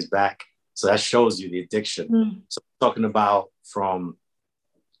few years back. So that shows you the addiction. So talking about from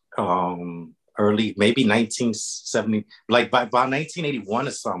early, maybe 1970, like by 1981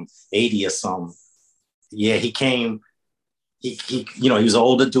 or something, 80 or something. Yeah, he came. He was an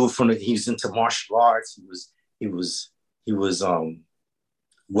older dude he was into martial arts. He was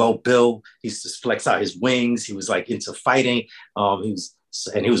well built. He used to flex out his wings. He was like into fighting. He was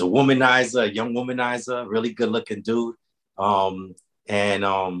a womanizer, a young womanizer, really good looking dude. Lou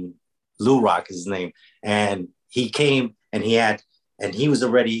Rock is his name. And he came and he was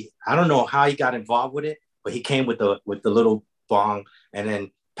already, I don't know how he got involved with it, but he came with the little bong and then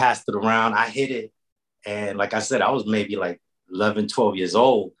passed it around. I hit it. And like I said, I was maybe like 11, 12 years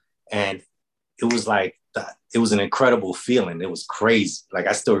old. And it was like, it was an incredible feeling. It was crazy. Like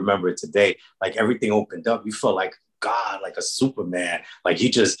I still remember it today. Like everything opened up. You felt like God, like a Superman. Like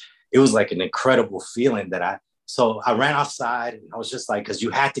it was like an incredible feeling so I ran outside and I was just like, cause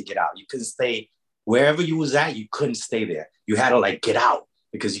you had to get out. You couldn't stay wherever you was at. You couldn't stay there. You had to like get out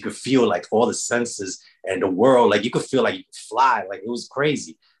because you could feel like all the senses and the world. Like you could feel like you could fly. Like it was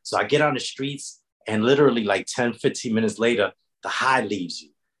crazy. So I get on the streets and literally like 10, 15 minutes later, the high leaves you.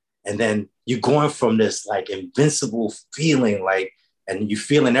 And then you're going from this like invincible feeling, like, and you're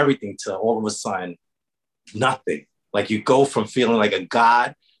feeling everything to all of a sudden, nothing. Like you go from feeling like a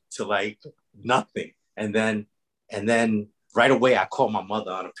god to like nothing. And then right away, I called my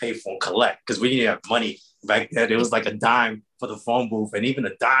mother on a payphone collect because we didn't have money back then. It was like a dime for the phone booth. And even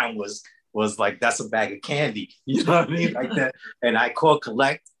a dime was like, that's a bag of candy. You know what I mean? Like that. And I called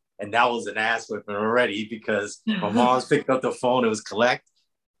collect, and that was an ass whipping already because my mom's picked up the phone. It was collect.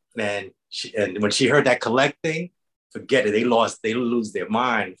 And when she heard that collect thing, forget it. They lose their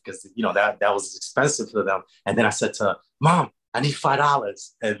mind because that was expensive for them. And then I said to her, Mom, I need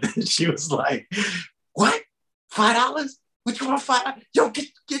 $5. And then she was like, what? $5? What you want $5? Yo, get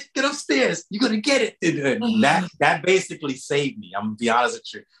upstairs. You're gonna get it. And that basically saved me. I'm gonna be honest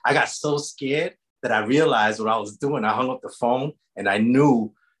with you. I got so scared that I realized what I was doing. I hung up the phone and I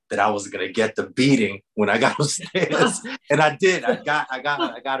knew that I was gonna get the beating when I got upstairs, and I did. I got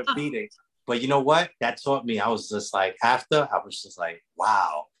a beating. But you know what? That taught me. I was just like,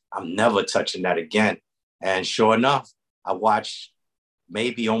 wow, I'm never touching that again. And sure enough, I watched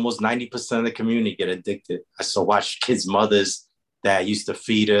maybe almost 90% of the community get addicted. I saw kids' mothers that used to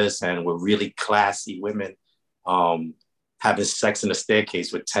feed us and were really classy women having sex in the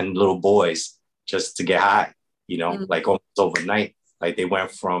staircase with 10 little boys just to get high. Like almost overnight. Like they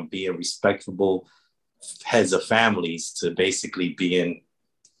went from being respectable heads of families to basically being,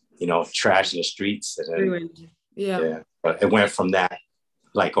 trash in the streets. And then, yeah. But it went from that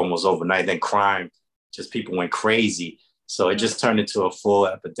like almost overnight. Then crime, just people went crazy. So it just turned into a full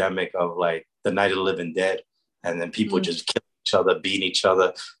epidemic of like the night of the living dead. And then people just killing each other, beating each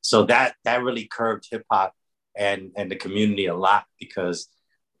other. So that really curbed hip hop and the community a lot because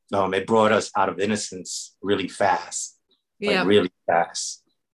It brought us out of innocence really fast, like really fast,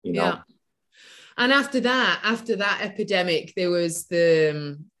 you know. And after that epidemic, there was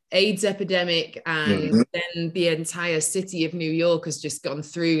the AIDS epidemic, and then the entire city of New York has just gone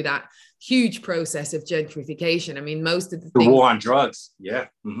through that huge process of gentrification. I mean, most of the war on drugs. Yeah.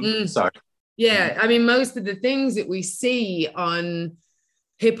 Sorry. Yeah. I mean, most of the things that we see on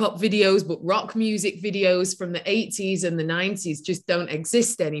hip hop videos, but rock music videos from the 80s and the 90s just don't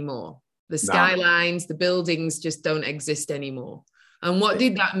exist anymore. The skylines, the buildings just don't exist anymore. And what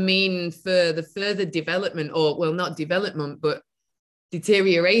did that mean for the further development, or, well, not development, but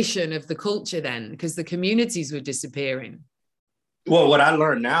deterioration of the culture then? Because the communities were disappearing. Well, what I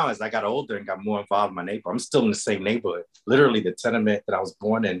learned now as I got older and got more involved in my neighborhood, I'm still in the same neighborhood. Literally, the tenement that I was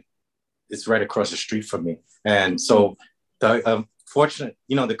born in is right across the street from me. And so the fortunate,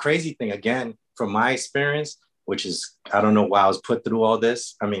 you know, the crazy thing, again, from my experience, which is, I don't know why I was put through all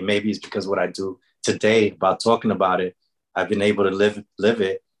this. I mean, maybe it's because what I do today about talking about it, I've been able to live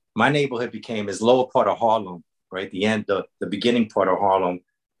it. My neighborhood became this lower part of Harlem, right? The beginning part of Harlem.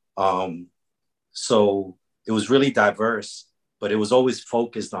 So it was really diverse, but it was always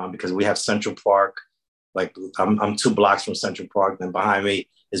focused on, because we have Central Park. Like I'm 2 blocks from Central Park. Then behind me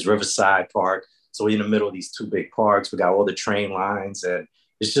is Riverside Park. So we're in the middle of these 2 big parks. We got all the train lines, and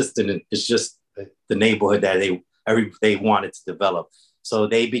it's just the neighborhood that they wanted to develop. So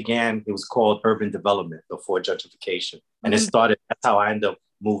they began, it was called urban development before gentrification. And it started, that's how I ended up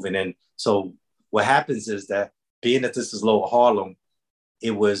moving in. So what happens is that, being that this is Lower Harlem,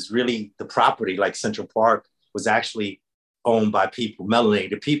 it was really the property, like Central Park, was actually owned by people,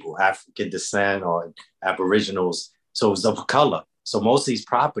 melanated people, African descent or Aboriginals. So it was of color. So most of these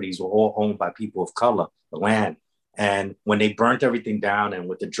properties were all owned by people of color, the land. And when they burnt everything down, and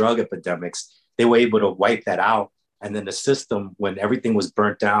with the drug epidemics, they were able to wipe that out. And then the system, when everything was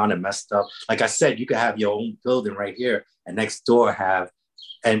burnt down and messed up, like I said, you could have your own building right here, and next door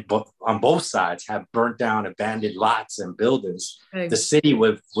on both sides have burnt down, abandoned lots and buildings. Right. The city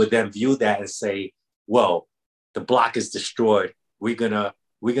would then view that and say, well, the block is destroyed. We're gonna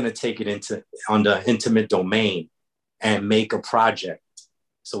take it on the intimate domain and make a project.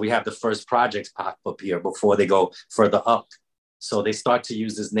 So we have the first projects pop up here before they go further up. So they start to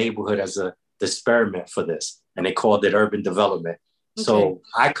use this neighborhood as a experiment for this, and they called it urban development. Okay. So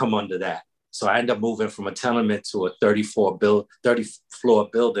I come under that. So I end up moving from a tenement to a 30-floor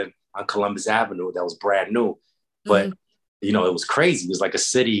building on Columbus Avenue that was brand new. But you know, it was crazy. It was like a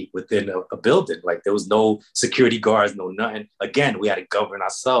city within a building. Like there was no security guards, no nothing. Again, we had to govern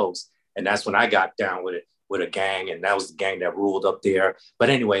ourselves. And that's when I got down with it, with a gang. And that was the gang that ruled up there. But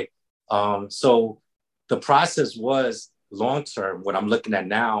anyway, so the process was long-term. What I'm looking at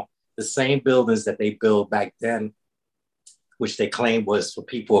now, the same buildings that they built back then, which they claimed was for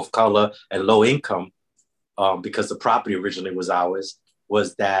people of color and low income, because the property originally was ours,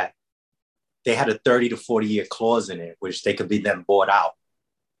 was that they had a 30 to 40 year clause in it, which they could be then bought out.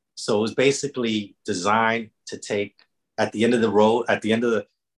 So it was basically designed to take, at the end of the road, at the end of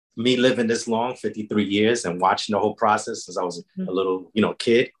me living this long, 53 years, and watching the whole process since I was a little,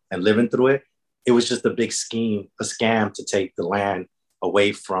 kid and living through it, it was just a big scheme, a scam to take the land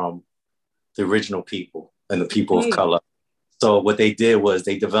away from the original people and the people of color. So what they did was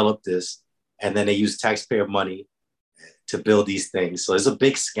they developed this, and then they used taxpayer money to build these things. So it's a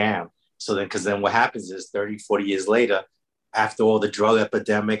big scam. So then, because then what happens is 30, 40 years later, after all the drug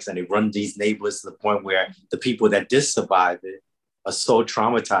epidemics, and they run these neighborhoods to the point where the people that did survive it are so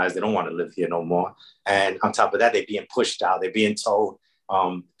traumatized, they don't want to live here no more. And on top of that, they're being pushed out. They're being told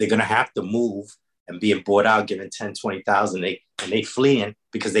they're going to have to move and being bought out, given 10, 20,000. And they fleeing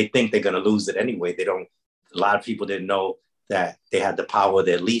because they think they're going to lose it anyway. A lot of people didn't know that they had the power of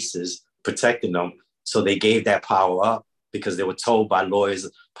their leases protecting them. So they gave that power up because they were told by lawyers,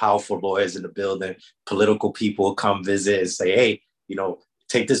 powerful lawyers in the building, political people come visit and say, hey,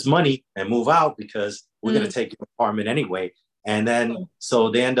 take this money and move out because we're going to take your apartment anyway. And then, so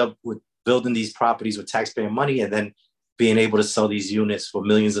they end up with building these properties with taxpayer money and then being able to sell these units for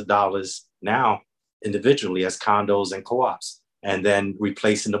millions of dollars now individually as condos and co-ops, and then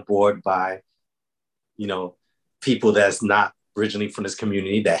replacing the board by, people that's not originally from this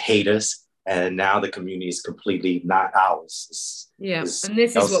community that hate us. And now the community is completely not ours. And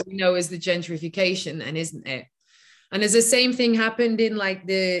this is what we know as the gentrification then, isn't it? And has the same thing happened in like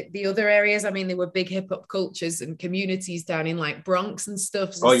the other areas? I mean, there were big hip hop cultures and communities down in like Bronx and stuff.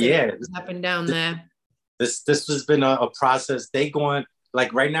 It's happened down there. This has been a process. They going,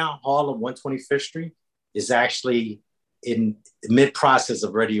 like right now, Harlem 125th Street is actually in mid-process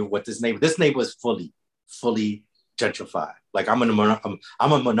of already what this neighborhood is fully gentrified. Like I'm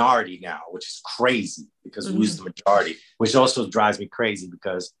I'm a minority now, which is crazy because we lose the majority, which also drives me crazy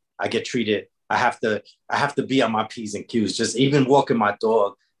because I get treated. I have to be on my P's and Q's. Just even walking my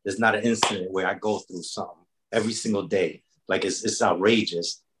dog, there's not an incident where I go through something every single day. Like it's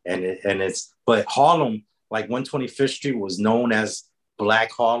outrageous, but Harlem, like 125th Street was known as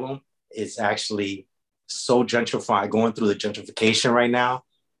Black Harlem. It's actually so gentrified, going through the gentrification right now,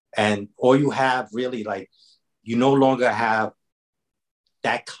 and all you have really, like, you no longer have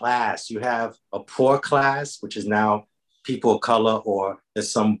that class. You have a poor class, which is now people of color, or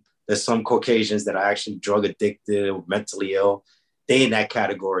there's some Caucasians that are actually drug addicted or mentally ill. They in that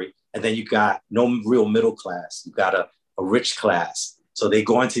category. And then you got no real middle class. You got a rich class. So they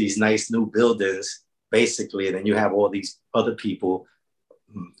go into these nice new buildings, basically, and then you have all these other people,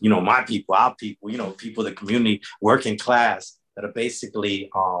 my people, our people, people in the community, working class, that are basically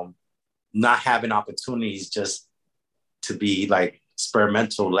not having opportunities, just to be like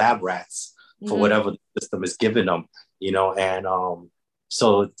experimental lab rats for whatever the system is giving them, and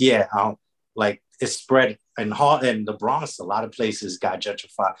so yeah, like it's spread in the Bronx. A lot of places got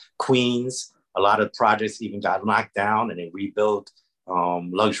gentrified. Queens, a lot of projects even got knocked down and they rebuilt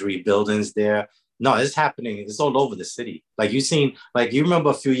luxury buildings there. No, it's happening. It's all over the city. Like you remember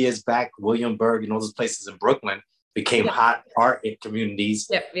a few years back, Williamsburg and all those places in Brooklyn became hot art communities.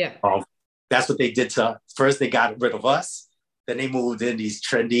 Yeah. That's what they did to, first they got rid of us. Then they moved in these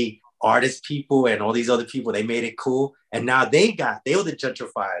trendy artist people and all these other people. They made it cool. And now they were the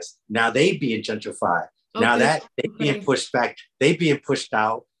gentrifiers. Now they being gentrified. Okay. Now that they being pushed back, they being pushed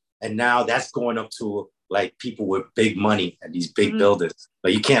out. And now that's going up to like people with big money and these big buildings.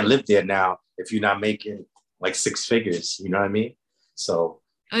 But you can't live there now if you're not making like six figures. You know what I mean? So.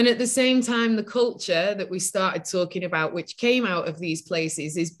 And at the same time, the culture that we started talking about, which came out of these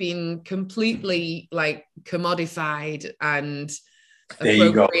places, is being completely like commodified and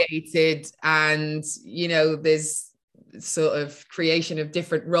appropriated. And, there's sort of creation of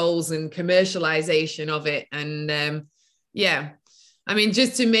different roles and commercialization of it. And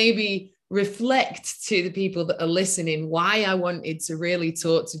just to maybe reflect to the people that are listening why I wanted to really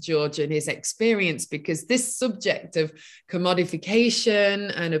talk to George and his experience, because this subject of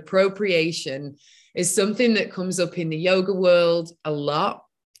commodification and appropriation is something that comes up in the yoga world a lot.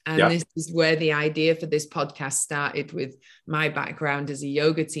 And this is where the idea for this podcast started, with my background as a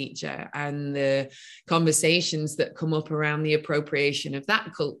yoga teacher and the conversations that come up around the appropriation of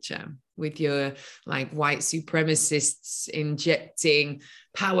that culture, with your like white supremacists injecting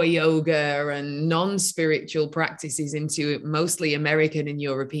power yoga and non-spiritual practices into mostly American and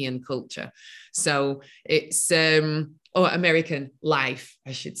European culture. So it's or American life,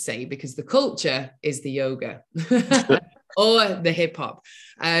 I should say, because the culture is the yoga or the hip hop.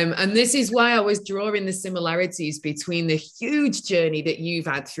 And this is why I was drawing the similarities between the huge journey that you've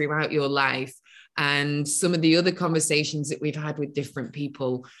had throughout your life and some of the other conversations that we've had with different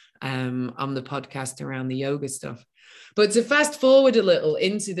people on the podcast around the yoga stuff. But to fast forward a little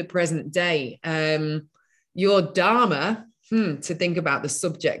into the present day, your Dharma, to think about the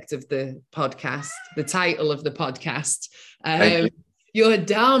subject of the podcast, the title of the podcast, your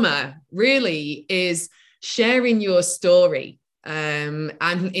Dharma really is sharing your story, and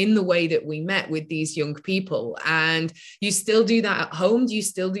in the way that we met with these young people. And you still do that at home? Do you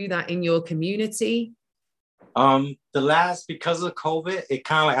still do that in your community? Because of COVID, it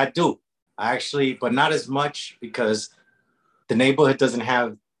kind of like, I do actually, but not as much, because the neighborhood doesn't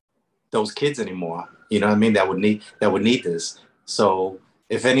have those kids anymore. You know what I mean? That would need this. So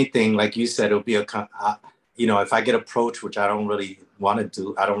if anything, like you said, it'll be if I get approached, which I don't really want to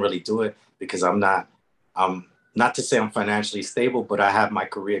do, I don't really do it, because I'm not to say I'm financially stable, but I have my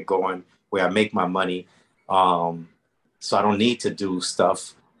career going where I make my money. So I don't need to do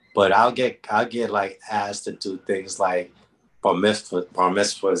stuff, but I'll get like asked to do things like bar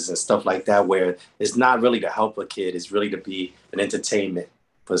mitzvahs and stuff like that, where it's not really to help a kid, it's really to be an entertainment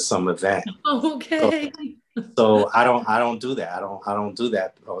for some event. Okay. So I don't do that. I don't do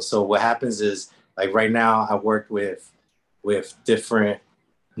that. So what happens is, like right now, I work with different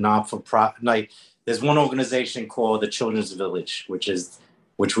non-for-profit. Like there's one organization called the Children's Village,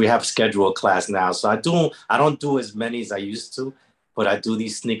 which we have scheduled class now. So I don't do as many as I used to, but I do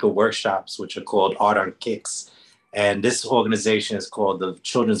these sneaker workshops, which are called Art on Kicks. And this organization is called the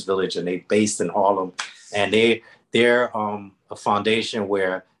Children's Village, and they're based in Harlem. And they're a foundation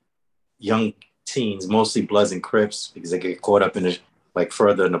where young teens, mostly Bloods and Crips, because they get caught up in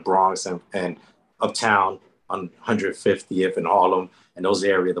further in the Bronx and uptown on 150th in Harlem and those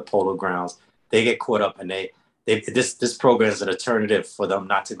areas, the Polo Grounds, they get caught up, and this program is an alternative for them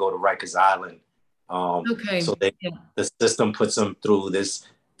not to go to Rikers Island Okay. So the system puts them through this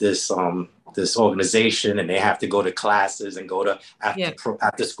organization, and they have to go to classes and go to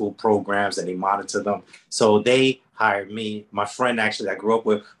after school programs, and they monitor them. So they hired me. My friend actually I grew up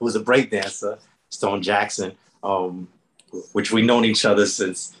with, who was a breakdancer, Stone Jackson, which we known each other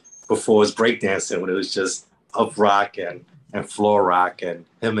since before it was breakdancing, when it was just up rock and floor rock. And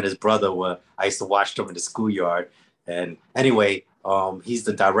him and his brother I used to watch them in the schoolyard. And anyway, he's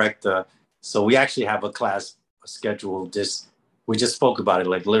the director. So we actually have a class scheduled. We just spoke about it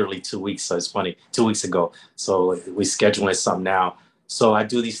like literally 2 weeks. So it's funny, 2 weeks ago. So we scheduling something now. So I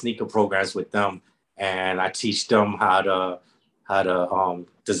do these sneaker programs with them, and I teach them how to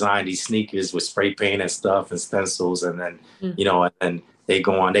design these sneakers with spray paint and stuff and stencils. And then, and then they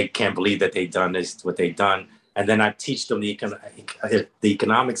go on, they can't believe that they've done this, what they've done. And then I teach them the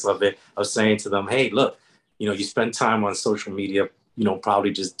economics of it, of saying to them, hey, look, you spend time on social media,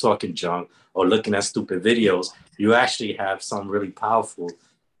 probably just talking junk or looking at stupid videos. You actually have some really powerful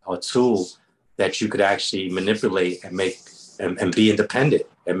tool that you could actually manipulate and make and be independent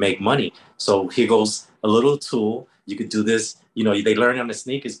and make money. So here goes a little tool. You could do this, they learn on the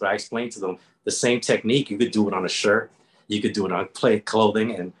sneakers, but I explained to them the same technique. You could do it on a shirt. You could do it on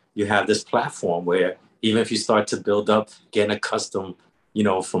clothing, and you have this platform where even if you start to build up, getting a custom,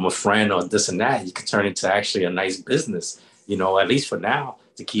 from a friend or this and that, you could turn into actually a nice business, at least for now,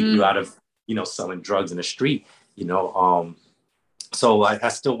 to keep you out of, selling drugs in the street, So I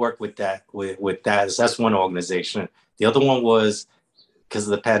still work with that, with that. That's one organization. The other one was, because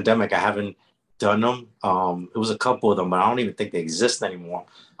of the pandemic, I haven't done them. It was a couple of them, but I don't even think they exist anymore.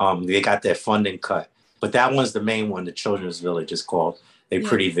 They got their funding cut. But that one's the main one, the Children's Village is called. They're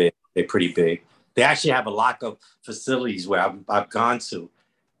pretty big. They're pretty big. They actually have a lockup facilities where I've gone to,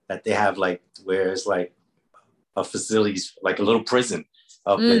 that they have where it's like a facilities, like a little prison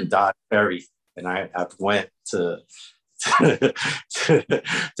up in Dodge Ferry. And I went to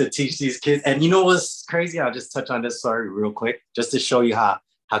teach these kids. And you know what's crazy? I'll just touch on this story real quick, just to show you how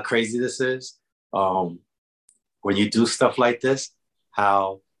crazy this is. When you do stuff like this,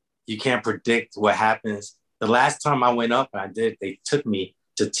 how you can't predict what happens. The last time I went up and they took me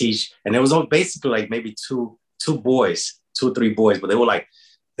to teach, and it was basically like maybe two or three boys, but they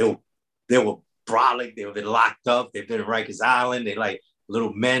were brawling, they've been locked up, they've been in Rikers Island, they like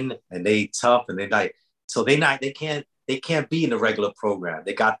little men, and they tough, and they can't be in the regular program.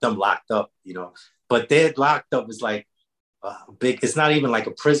 They got them locked up, but they're locked up is like big. It's not even like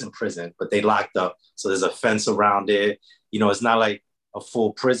a prison, but they locked up. So there's a fence around it. It's not like a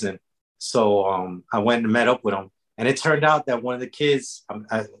full prison. So I went and met up with them. And it turned out that one of the kids,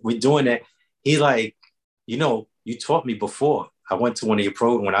 we're doing it. He's like, you taught me before. I went to one of your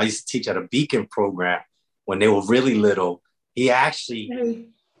programs when I used to teach at a Beacon program when they were really little. He actually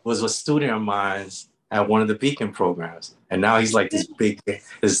was a student of mine at one of the Beacon programs. And now he's like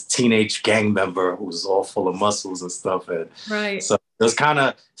this teenage gang member who's all full of muscles and stuff. And so it was kind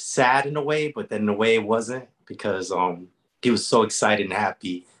of sad in a way, but then in a way it wasn't, because he was so excited and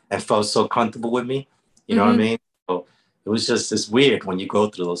happy and felt so comfortable with me. You know what I mean? So it was it's weird when you go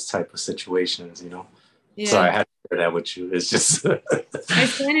through those type of situations, Yeah. So I had to share that with you. It's just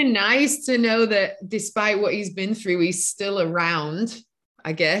it's kind of nice to know that despite what he's been through, he's still around,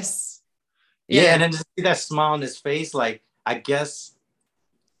 I guess. Yeah, and then to see that smile on his face, like, I guess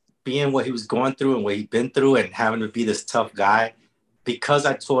being what he was going through and what he'd been through and having to be this tough guy, because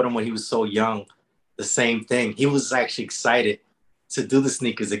I taught him when he was so young, the same thing. He was actually excited to do the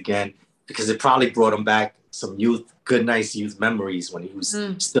sneakers again, because it probably brought him back some nice youth memories when he was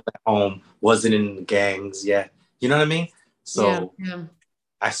still at home, wasn't in the gangs yet. You know what I mean? So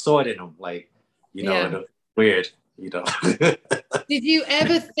I saw it in him, like, weird, Did you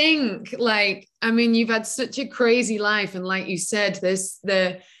ever think, you've had such a crazy life, and like you said,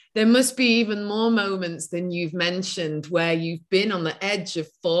 there must be even more moments than you've mentioned where you've been on the edge of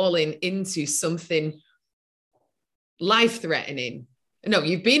falling into something life-threatening. No,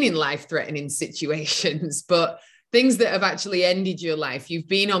 you've been in life-threatening situations, but things that have actually ended your life, you've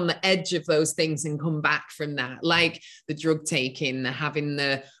been on the edge of those things and come back from that, like the drug taking, having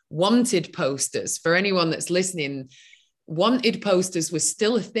the wanted posters. For anyone that's listening, wanted posters was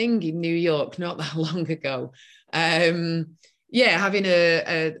still a thing in New York not that long ago. Having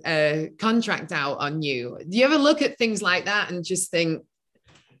a contract out on you. Do you ever look at things like that and just think,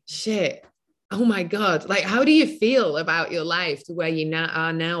 shit, oh my God, how do you feel about your life to where you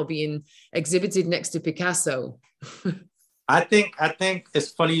are now being exhibited next to Picasso? I think it's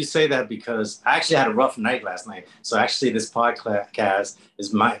funny you say that, because I actually had a rough night last night. So actually this podcast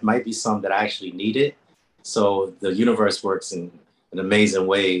might be something that I actually needed. So the universe works in amazing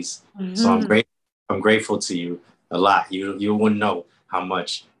ways. So I'm I'm grateful to you a lot. You wouldn't know how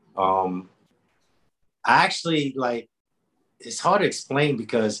much. I actually like, it's hard to explain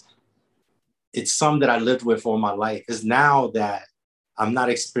because it's something that I lived with all my life. It's now that I'm not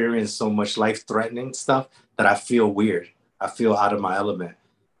experiencing so much life-threatening stuff that I feel weird. I feel out of my element.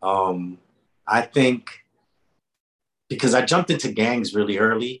 I think because I jumped into gangs really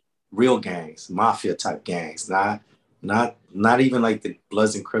early, real gangs, mafia type gangs, not even like the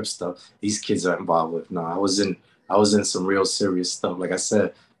Bloods and Crips stuff these kids are involved with. No, I was in some real serious stuff. Like I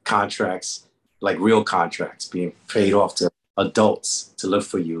said, contracts, like real contracts being paid off to adults to live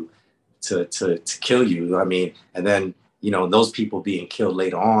for you, to kill you. I mean, and then, you know, those people being killed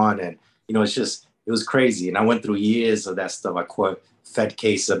later on. And, you know, it was crazy. And I went through years of that stuff. I quit Fed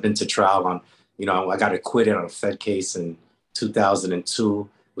case. I've been to trial on, you know, I got acquitted on a Fed case in 2002,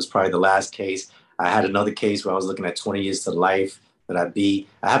 was probably the last case. I had another case where I was looking at 20 years to life that I beat.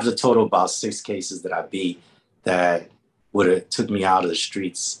 I have a total about 6 cases that I beat that would have took me out of the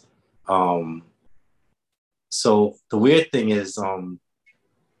streets. So the weird thing is,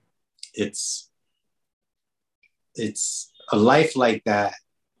 it's a life like that.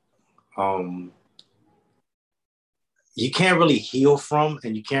 You can't really heal from,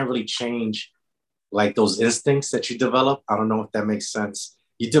 and you can't really change like those instincts that you develop. I don't know if that makes sense.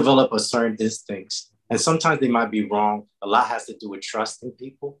 You develop a certain instincts, and sometimes they might be wrong. A lot has to do with trusting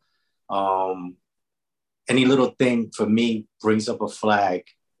people. Any little thing for me brings up a flag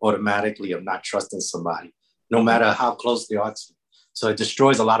automatically of not trusting somebody, no matter how close they are to me. So it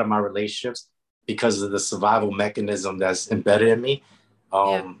destroys a lot of my relationships because of the survival mechanism that's embedded in me.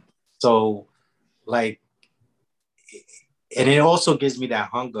 So like, and it also gives me that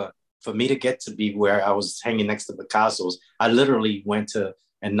hunger for me to get to be where I was hanging next to Picasso's. I literally went to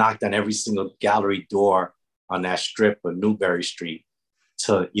and knocked on every single gallery door on that strip of Newberry Street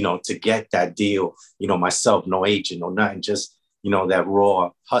to, you know, to get that deal, you know, myself, no agent, no nothing, just, you know, that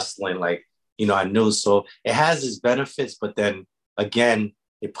raw hustling, like, you know, I knew. So it has its benefits, but then again,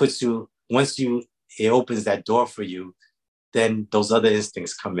 it puts you, it opens that door for you, then those other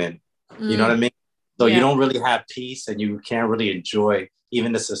instincts come in. You know what I mean? So you don't really have peace, and you can't really enjoy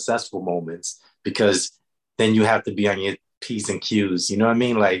even the successful moments, because then you have to be on your P's and Q's. You know what I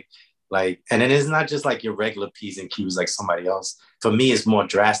mean? Like, and then it's not just like your regular P's and Q's like somebody else. For me, it's more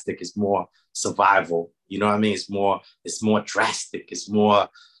drastic. It's more survival. You know what I mean? It's more drastic. It's more,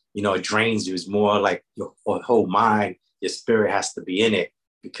 you know, it drains you. It's more like your whole mind, your spirit has to be in it,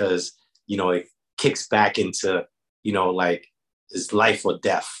 because, you know, it kicks back into, you know, like it's life or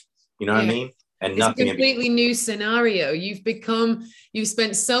death. You know what I mean? And it's a completely new scenario. You've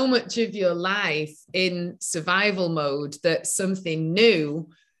spent so much of your life in survival mode that something new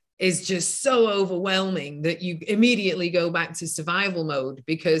is just so overwhelming that you immediately go back to survival mode,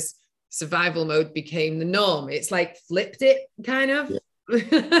 because survival mode became the norm. It's like flipped it, kind of.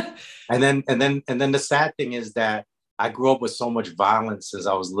 Yeah. and then the sad thing is that I grew up with so much violence since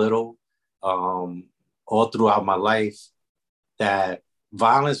I was little, all throughout my life, that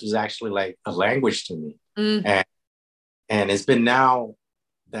violence was actually like a language to me. And it's been now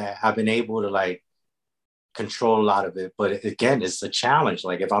that I've been able to like control a lot of it. But again, it's a challenge.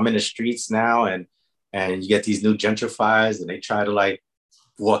 Like if I'm in the streets now and you get these new gentrifiers and they try to like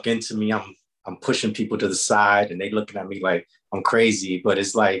walk into me, I'm pushing people to the side and they looking at me like I'm crazy. But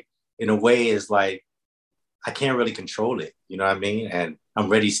it's like, in a way, it's like I can't really control it. You know what I mean? And I'm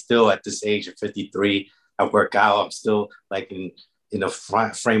ready still at this age of 53. I work out. I'm still like in a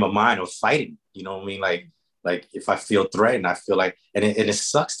frame of mind of fighting. You know what I mean? Like if I feel threatened, I feel like, and it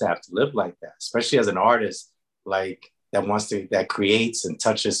sucks to have to live like that, especially as an artist, like that creates and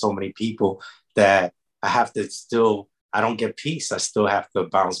touches so many people, that I have to still, I don't get peace. I still have to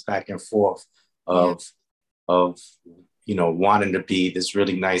bounce back and forth of, you know, wanting to be this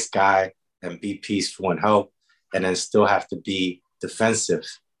really nice guy and be peaceful and help, and then still have to be defensive,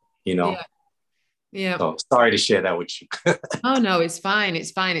 you know? Yeah. So sorry to share that with you. Oh, no, it's fine.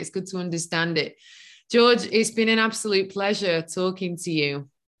 It's fine. It's good to understand it. George, it's been an absolute pleasure talking to you.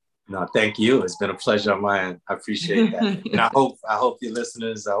 No, thank you. It's been a pleasure on my end. I appreciate that. And I hope your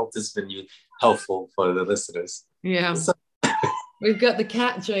listeners, I hope this has been helpful for the listeners. Yeah. We've got the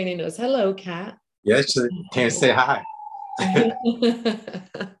cat joining us. Hello, cat. Yeah, she can't say hi.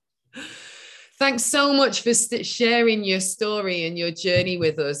 Thanks so much for sharing your story and your journey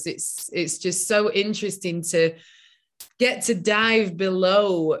with us. It's just so interesting to get to dive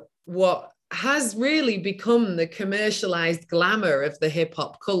below what has really become the commercialized glamour of the hip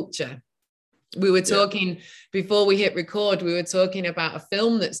hop culture. We were talking before we hit record, we were talking about a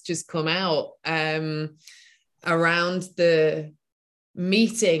film that's just come out around the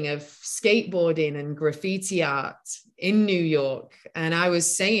meeting of skateboarding and graffiti art in New York. And I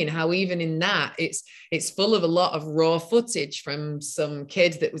was saying how even in that, it's full of a lot of raw footage from some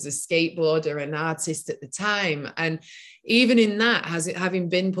kid that was a skateboarder, an artist at the time. And even in that, having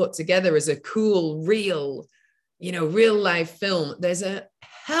been put together as a cool, real life film, there's a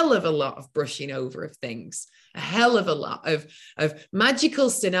hell of a lot of brushing over of things, a hell of a lot of magical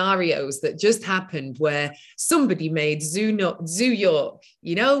scenarios that just happened where somebody made Zoo York,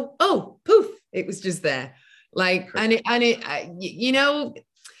 oh, poof, it was just there. Like, that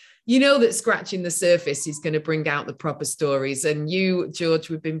scratching the surface is going to bring out the proper stories. And you, George,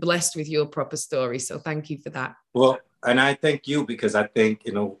 we've been blessed with your proper story. So thank you for that. Well, and I thank you, because I think,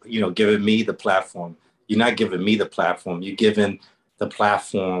 giving me the platform, you're not giving me the platform, you're giving the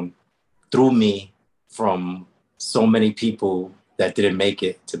platform through me from so many people that didn't make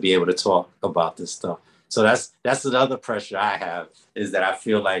it to be able to talk about this stuff. So that's another pressure I have, is that I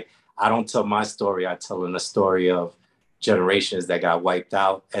feel like I don't tell my story. I tell the story of generations that got wiped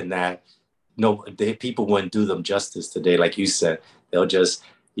out, and that people wouldn't do them justice today. Like you said, they'll just,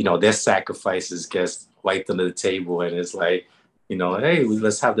 their sacrifices get wiped under the table, and it's like, hey,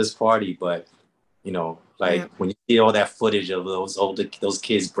 let's have this party. But, when you see all that footage of those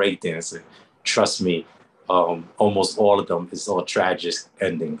kids breakdancing, trust me, almost all of them, it's all tragic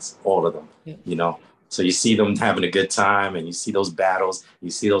endings, all of them, So you see them having a good time, and you see those battles, you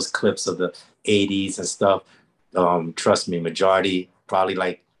see those clips of the 80s and stuff. Trust me, majority, probably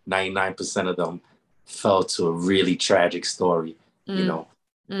like 99% of them fell to a really tragic story, Yeah,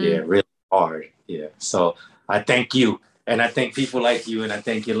 really hard. Yeah. So I thank you. And I thank people like you, and I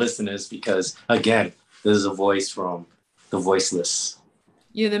thank your listeners, because again, this is a voice from the voiceless.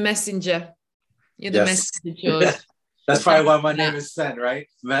 You're the messenger. You're the messenger, George. That's probably why my name is Sen, right?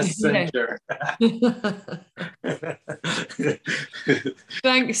 Messenger.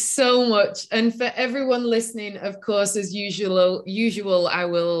 Thanks so much. And for everyone listening, of course, as usual, I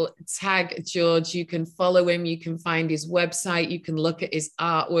will tag George. You can follow him. You can find his website. You can look at his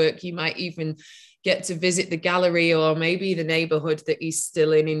artwork. You might even get to visit the gallery, or maybe the neighborhood that he's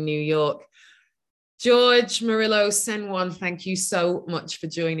still in New York. George Morillo, SEN1, thank you so much for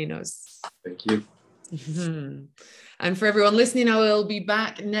joining us. Thank you. And for everyone listening, I will be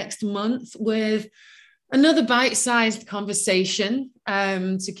back next month with another bite-sized conversation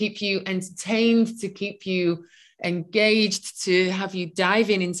to keep you entertained, to keep you engaged, to have you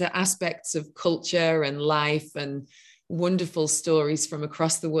diving into aspects of culture and life and wonderful stories from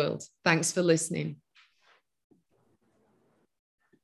across the world. Thanks for listening.